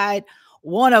outside.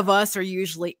 One of us are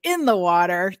usually in the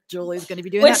water. Julie's going to be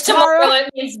doing that tomorrow. It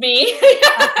means me.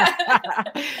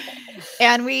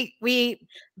 And we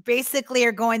basically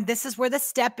are going, this is where the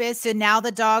step is. So now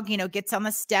the dog, gets on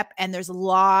the step, and there's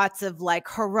lots of like,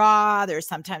 hurrah. There's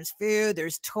sometimes food,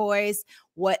 there's toys,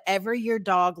 whatever your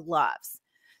dog loves.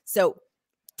 So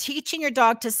teaching your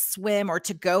dog to swim or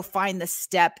to go find the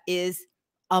step is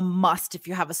a must if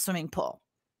you have a swimming pool.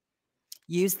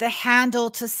 Use the handle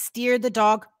to steer the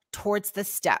dog towards the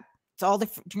step. It's all you're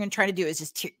going to try to do is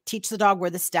just teach the dog where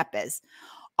the step is.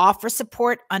 Offer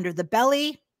support under the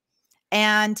belly,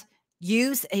 and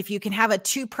if you can have a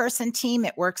 2-person team,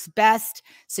 it works best.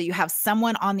 So you have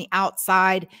someone on the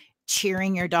outside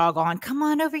cheering your dog on. Come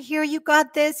on over here. You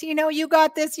got this. You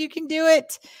got this. You can do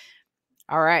it.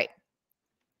 All right.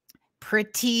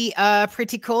 Pretty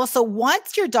cool. So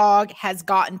once your dog has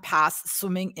gotten past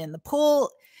swimming in the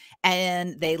pool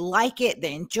and they like it,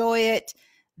 they enjoy it,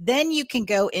 Then you can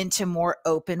go into more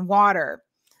open water.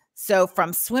 So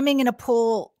from swimming in a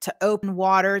pool to open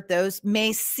water, those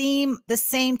may seem the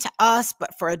same to us,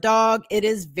 but for a dog, it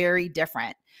is very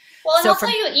different. Well, and So I'll tell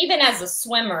you, even as a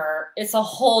swimmer, it's a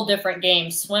whole different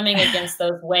game swimming against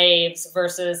those waves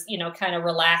versus, kind of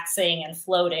relaxing and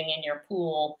floating in your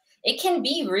pool. It can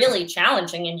be really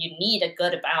challenging and you need a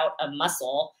good amount of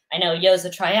muscle. I know Yo's a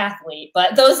triathlete,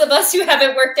 but those of us who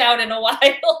haven't worked out in a while,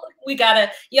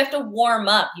 you have to warm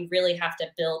up. You really have to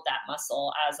build that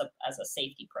muscle as a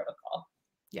safety protocol.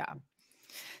 Yeah.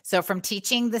 So from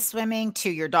teaching the swimming to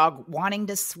your dog wanting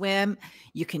to swim,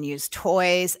 you can use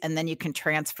toys, and then you can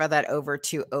transfer that over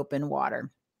to open water.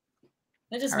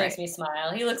 It just makes me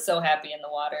smile. He looks so happy in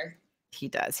the water. He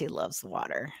does. He loves the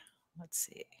water. Let's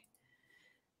see.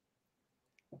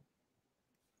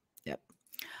 Yep.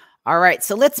 All right.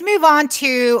 So let's move on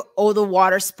to the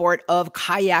water sport of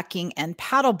kayaking and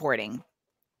paddleboarding.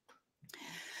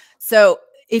 So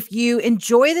if you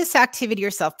enjoy this activity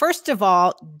yourself, first of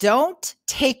all, don't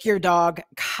take your dog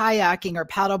kayaking or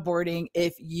paddleboarding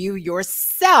if you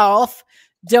yourself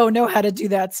don't know how to do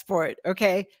that sport.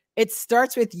 Okay. It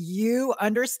starts with you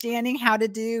understanding how to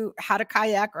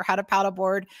kayak or how to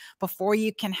paddleboard before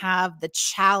you can have the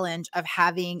challenge of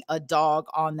having a dog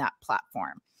on that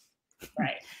platform.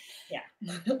 Right.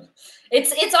 Yeah.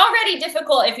 It's already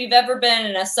difficult if you've ever been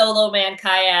in a solo man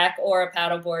kayak or a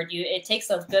paddleboard. It takes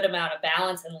a good amount of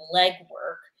balance and leg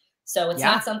work. So it's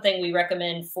not something we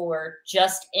recommend for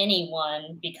just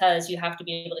anyone, because you have to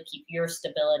be able to keep your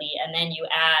stability, and then you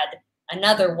add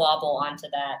another wobble onto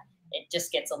that. It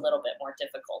just gets a little bit more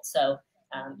difficult. So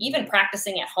even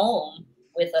practicing at home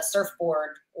with a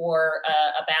surfboard or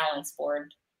a balance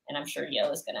board, and I'm sure Yo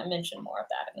is going to mention more of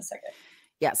that in a second.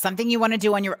 Yeah, something you want to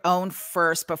do on your own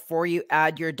first before you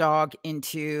add your dog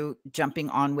into jumping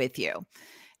on with you.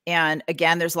 And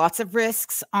again, there's lots of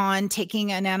risks on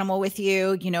taking an animal with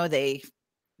you.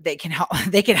 They can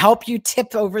help you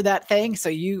tip over that thing, so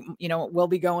you will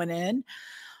be going in.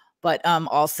 But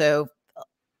also,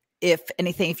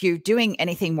 if you're doing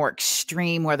anything more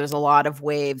extreme where there's a lot of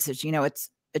waves, it's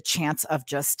a chance of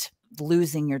just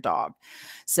losing your dog.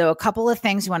 So a couple of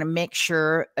things you want to make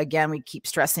sure, again, we keep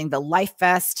stressing the life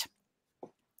vest.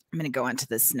 I'm going to go into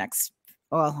this next.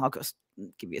 Well, I'll go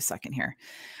give you a second here.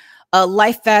 A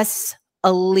life vest,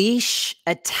 a leash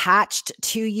attached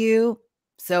to you.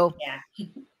 So,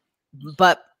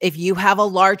 but if you have a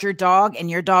larger dog and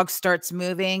your dog starts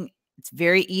moving, it's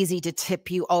very easy to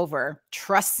tip you over.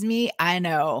 Trust me, I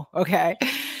know. Okay.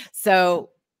 So,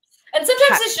 and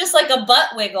sometimes it's just like a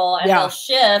butt wiggle and they'll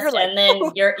shift and then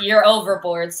you're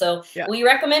overboard. So we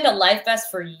recommend a life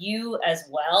vest for you as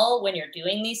well when you're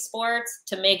doing these sports,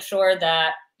 to make sure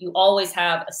that you always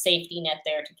have a safety net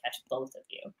there to catch both of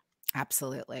you.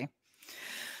 Absolutely.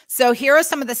 So here are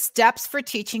some of the steps for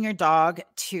teaching your dog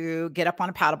to get up on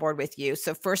a paddleboard with you.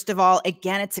 So first of all,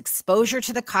 again, it's exposure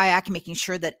to the kayak, making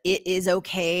sure that it is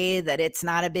okay, that it's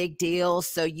not a big deal.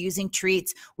 So using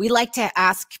treats. We like to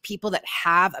ask people that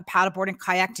have a paddleboard and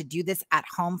kayak to do this at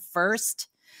home first.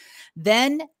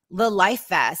 Then the life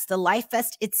vest. The life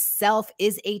vest itself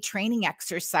is a training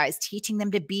exercise, teaching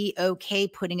them to be okay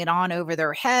putting it on over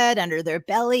their head, under their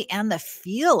belly, and the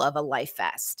feel of a life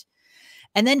vest.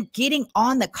 And then getting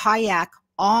on the kayak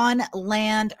on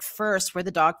land first, where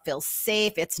the dog feels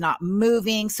safe. It's not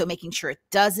moving, so making sure it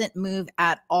doesn't move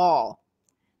at all.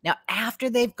 Now, after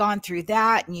they've gone through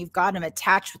that and you've got them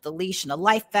attached with the leash and a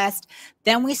life vest,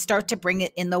 then we start to bring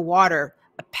it in the water.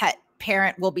 A pet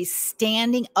parent will be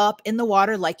standing up in the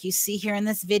water like you see here in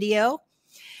this video,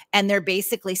 and they're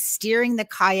basically steering the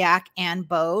kayak and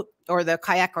boat, or the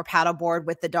kayak or paddleboard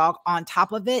with the dog on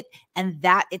top of it. And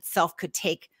that itself could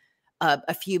take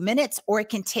a few minutes, or it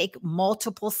can take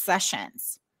multiple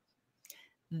sessions.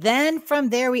 Then from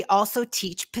there, we also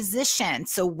teach position.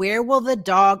 So where will the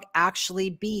dog actually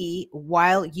be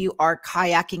while you are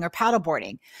kayaking or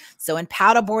paddleboarding? So in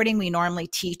paddleboarding, we normally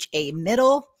teach a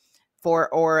middle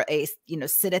or a,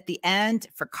 sit at the end.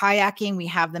 For kayaking, we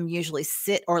have them usually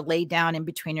sit or lay down in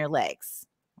between your legs.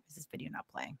 Why is this video not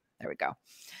playing? There we go.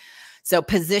 So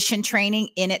position training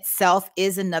in itself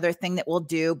is another thing that we'll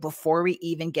do before we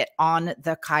even get on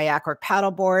the kayak or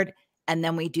paddleboard. And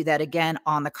then we do that again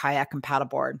on the kayak and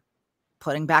paddleboard.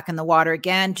 Putting back in the water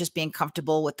again, just being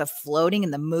comfortable with the floating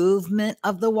and the movement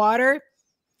of the water.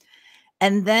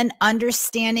 And then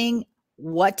understanding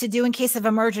what to do in case of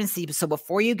emergency. So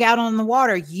before you get out on the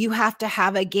water, you have to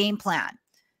have a game plan.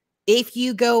 If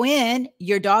you go in,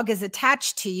 your dog is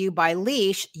attached to you by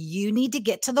leash, you need to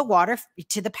get to the water,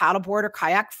 to the paddleboard or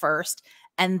kayak first,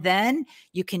 And then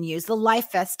you can use the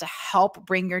life vest to help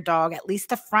bring your dog, at least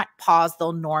the front paws.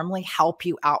 They'll normally help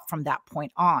you out from that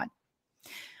point on.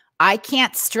 I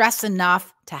can't stress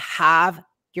enough to have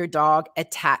your dog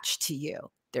attached to you.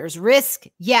 There's risk,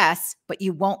 yes, but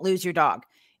you won't lose your dog.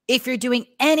 If you're doing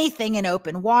anything in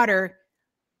open water,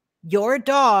 your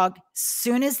dog,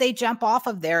 soon as they jump off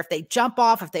of there, if they jump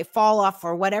off, if they fall off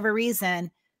for whatever reason,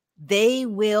 they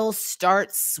will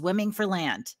start swimming for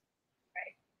land.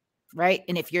 Right.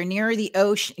 And if you're near the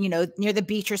ocean, near the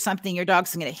beach or something, your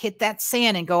dog's going to hit that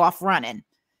sand and go off running.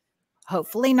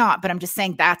 Hopefully not, but I'm just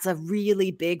saying that's a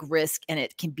really big risk, and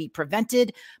it can be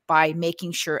prevented by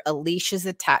making sure a leash is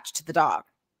attached to the dog.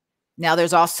 Now,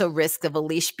 there's also risk of a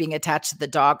leash being attached to the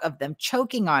dog, of them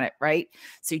choking on it, right?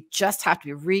 So you just have to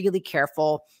be really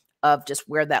careful of just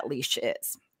where that leash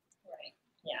is. Right.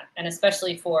 Yeah. And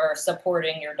especially for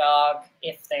supporting your dog,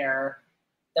 if they're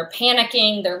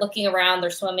panicking, they're looking around, they're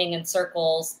swimming in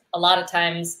circles. A lot of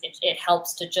times it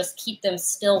helps to just keep them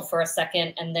still for a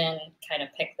second and then kind of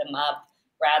pick them up,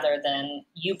 rather than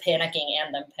you panicking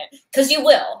and them, because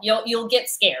you'll get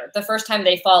scared. The first time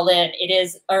they fall in, it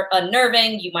is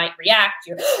unnerving. You might react,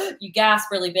 you gasp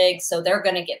really big. So they're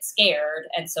going to get scared.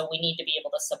 And so we need to be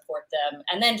able to support them,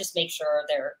 and then just make sure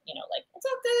they're, like, it's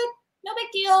all good. No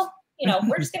big deal.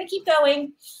 We're just going to keep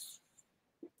going.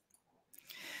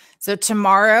 So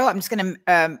tomorrow,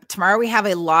 tomorrow we have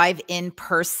a live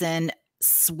in-person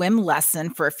swim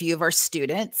lesson for a few of our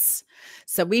students.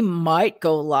 So we might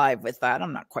go live with that.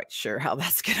 I'm not quite sure how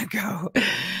that's going to go.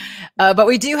 But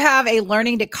we do have a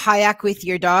learning to kayak with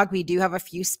your dog. We do have a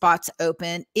few spots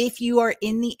open. If you are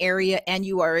in the area and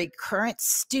you are a current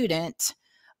student,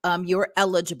 you're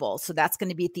eligible. So that's going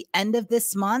to be at the end of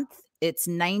this month. It's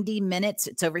 90 minutes.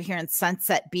 It's over here in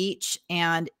Sunset Beach,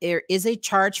 and there is a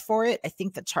charge for it. I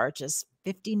think the charge is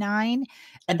 $59,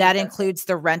 and that includes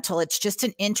the rental. It's just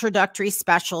an introductory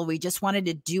special. We just wanted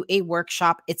to do a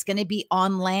workshop. It's going to be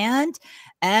on land,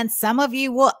 and some of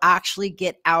you will actually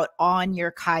get out on your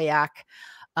kayak.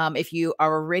 If you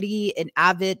are already an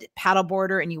avid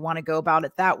paddleboarder and you want to go about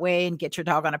it that way and get your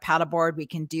dog on a paddleboard, we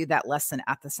can do that lesson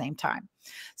at the same time.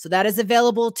 So that is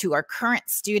available to our current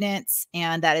students,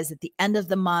 and that is at the end of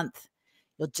the month.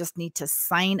 You'll just need to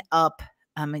sign up,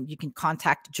 and you can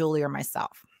contact Julie or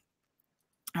myself.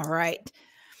 All right.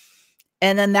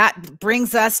 And then that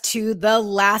brings us to the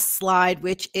last slide,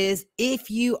 which is if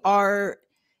you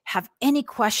have any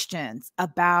questions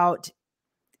about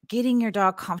getting your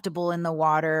dog comfortable in the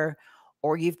water,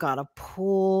 or you've got a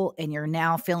pool and you're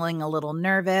now feeling a little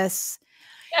nervous.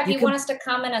 Yeah, if you want us to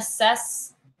come and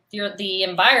assess the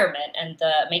environment and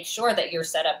make sure that you're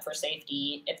set up for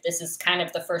safety. If this is kind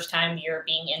of the first time you're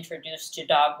being introduced to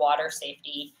dog water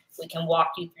safety, we can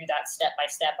walk you through that step by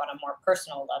step on a more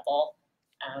personal level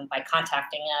by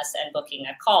contacting us and booking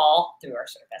a call through our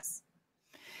service.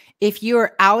 If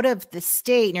you're out of the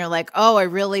state and you're like, oh, I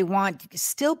really want,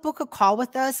 still book a call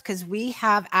with us, because we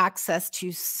have access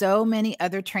to so many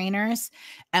other trainers,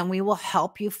 and we will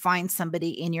help you find somebody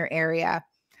in your area.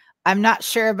 I'm not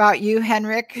sure about you,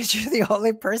 Henrik, because you're the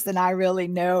only person I really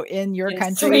know in your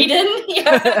country. Sweden.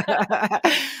 Yeah.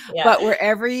 Yeah. But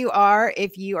wherever you are,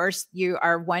 if you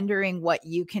are wondering what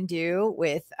you can do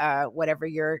with whatever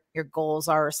your goals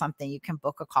are or something, you can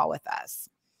book a call with us.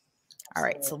 All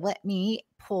right, so let me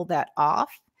pull that off.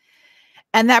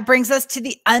 And that brings us to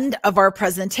the end of our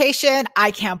presentation.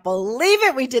 I can't believe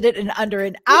it. We did it in under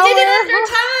an hour. We did it under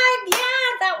time.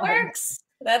 Yeah, that works.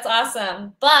 That's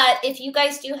awesome. But if you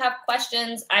guys do have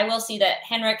questions, I will see that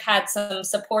Henrik had some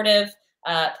supportive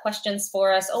questions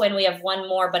for us. Oh, and we have one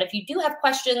more. But if you do have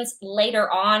questions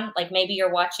later on, like maybe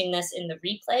you're watching this in the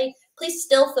replay, please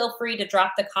still feel free to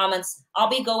drop the comments. I'll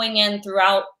be going in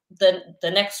throughout the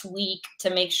next week to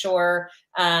make sure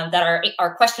that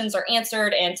our questions are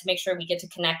answered, and to make sure we get to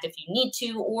connect if you need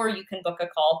to, or you can book a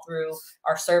call through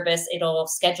our service. It'll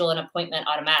schedule an appointment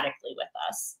automatically with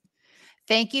us.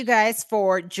 Thank you guys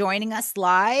for joining us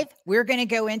live. We're going to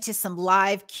go into some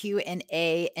live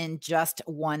Q&A in just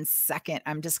 1 second.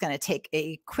 I'm just going to take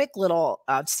a quick little,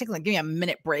 give me a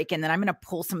minute break, and then I'm going to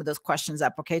pull some of those questions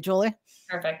up. Okay, Julie?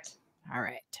 Perfect. All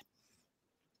right.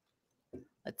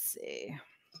 Let's see.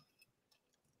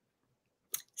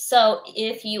 So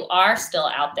if you are still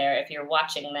out there, if you're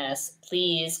watching this,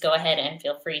 please go ahead and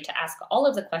feel free to ask all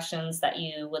of the questions that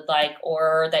you would like,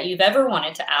 or that you've ever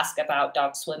wanted to ask about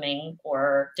dog swimming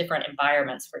or different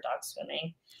environments for dog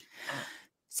swimming.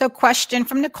 So question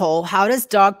from Nicole: how does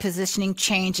dog positioning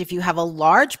change if you have a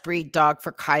large breed dog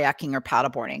for kayaking or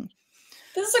paddleboarding?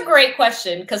 This is a great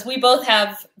question because we both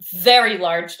have very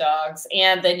large dogs,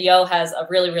 and then Yo has a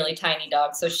really, really tiny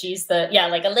dog. So she's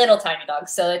like a little tiny dog.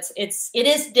 So it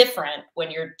is different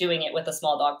when you're doing it with a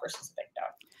small dog versus a big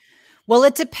dog. Well,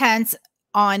 it depends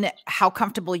on how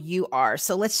comfortable you are.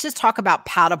 So let's just talk about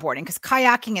paddleboarding, because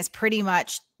kayaking is pretty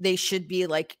much, they should be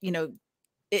like,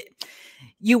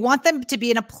 you want them to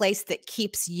be in a place that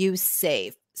keeps you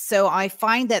safe. So I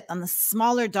find that on the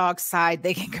smaller dog side,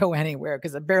 they can go anywhere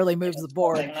because it barely moves the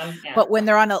board. Yeah. But when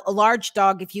they're on a large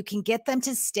dog, if you can get them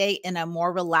to stay in a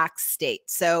more relaxed state.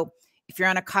 So if you're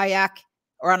on a kayak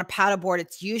or on a paddleboard,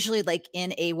 it's usually like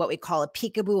in a, what we call a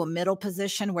peekaboo, a middle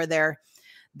position, where they're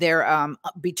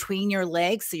between your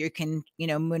legs, so you can,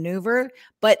 maneuver.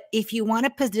 But if you want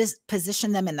to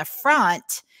position them in the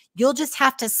front, you'll just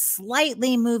have to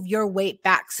slightly move your weight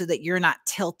back so that you're not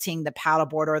tilting the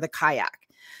paddleboard or the kayak.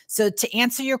 So to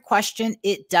answer your question,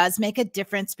 it does make a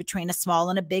difference between a small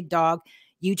and a big dog.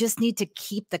 You just need to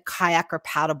keep the kayak or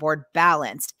paddleboard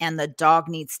balanced, and the dog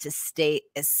needs to stay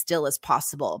as still as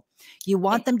possible. You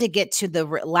want them to get to the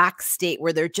relaxed state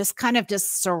where they're just kind of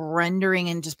just surrendering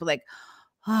and just be like,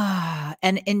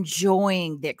 and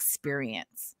enjoying the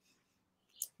experience.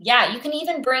 Yeah, you can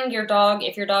even bring your dog,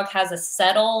 if your dog has a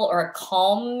settle or a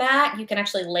calm mat, you can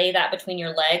actually lay that between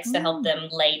your legs to help them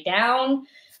lay down.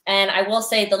 And I will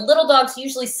say the little dogs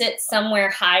usually sit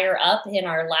somewhere higher up in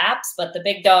our laps, but the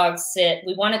big dogs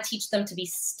we want to teach them to be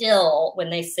still when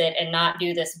they sit and not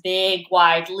do this big,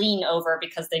 wide lean over,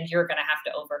 because then you're going to have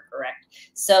to overcorrect.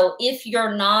 So if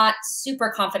you're not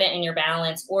super confident in your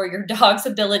balance or your dog's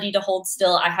ability to hold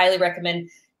still, I highly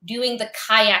recommend doing the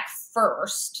kayak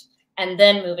first and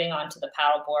then moving on to the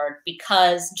paddleboard,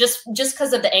 because just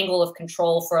because of the angle of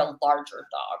control for a larger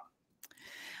dog.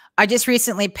 I just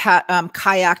recently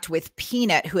kayaked with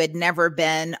Peanut, who had never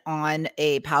been on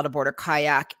a paddleboard or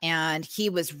kayak, and he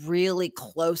was really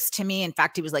close to me. In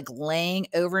fact, he was like laying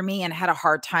over me and had a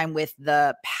hard time with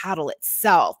the paddle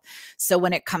itself. So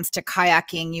when it comes to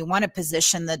kayaking, you want to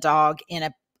position the dog in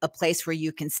a place where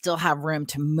you can still have room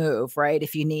to move, right?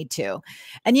 If you need to.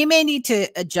 And you may need to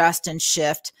adjust and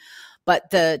shift.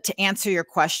 But to answer your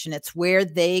question, it's where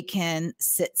they can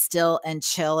sit still and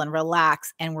chill and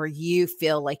relax, and where you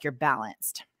feel like you're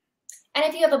balanced. And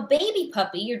if you have a baby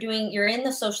puppy, you're in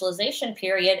the socialization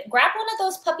period, grab one of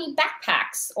those puppy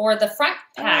backpacks or the front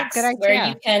packs where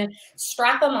you can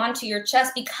strap them onto your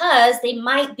chest, because they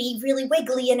might be really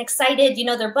wiggly and excited.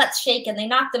 Their butts shake and they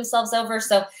knock themselves over.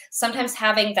 So sometimes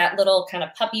having that little kind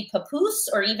of puppy papoose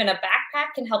or even a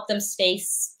backpack can help them stay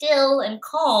still and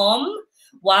calm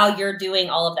while you're doing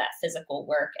all of that physical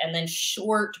work. And then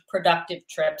short, productive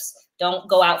trips. Don't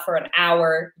go out for an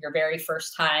hour your very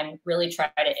first time. Really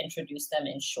try to introduce them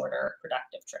in shorter,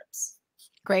 productive trips.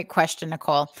 Great question,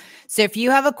 Nicole. So if you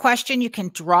have a question, you can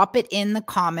drop it in the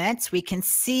comments. We can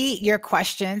see your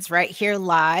questions right here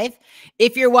live.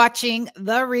 If you're watching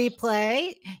the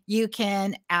replay, you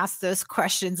can ask those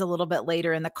questions a little bit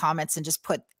later in the comments and just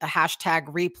put a hashtag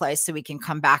replay so we can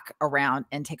come back around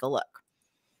and take a look.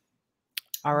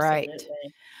 All right.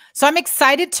 Absolutely. So I'm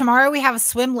excited. Tomorrow we have a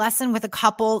swim lesson with a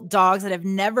couple dogs that have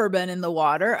never been in the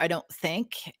water, I don't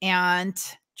think. And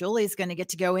Julie's going to get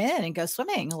to go in and go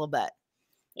swimming a little bit.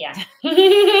 Yeah.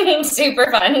 Super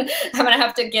fun. I'm going to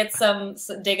have to get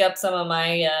dig up some of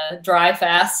my dry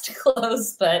fast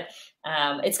clothes, but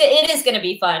it is going to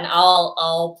be fun.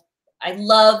 I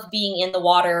love being in the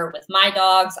water with my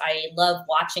dogs. I love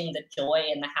watching the joy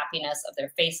and the happiness of their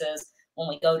faces when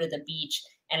we go to the beach.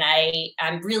 And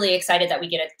I'm really excited that we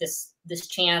get this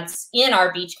chance in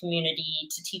our beach community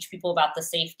to teach people about the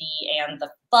safety and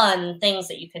the fun things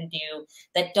that you can do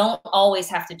that don't always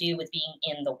have to do with being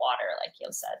in the water, like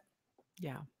Yo said.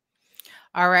 Yeah.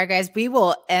 All right, guys, we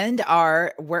will end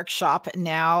our workshop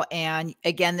now. And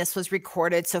again, this was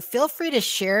recorded, so feel free to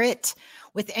share it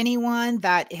with anyone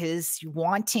that is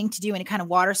wanting to do any kind of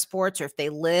water sports, or if they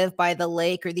live by the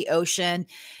lake or the ocean.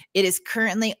 It is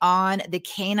currently on the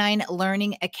Canine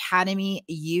Learning Academy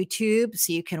YouTube,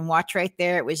 so you can watch right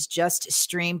there. It was just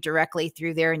streamed directly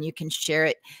through there, and you can share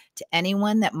it to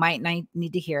anyone that might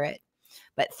need to hear it.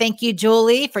 But thank you,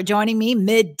 Julie, for joining me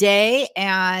midday,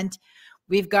 and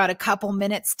we've got a couple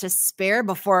minutes to spare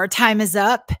before our time is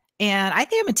up. And I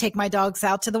think I'm going to take my dogs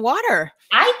out to the water.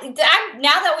 I'm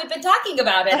now that we've been talking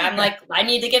about it, I'm like, I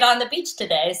need to get on the beach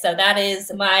today. So that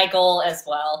is my goal as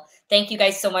well. Thank you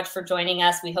guys so much for joining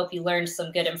us. We hope you learned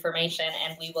some good information,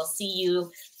 and we will see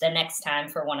you the next time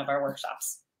for one of our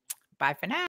workshops. Bye for now.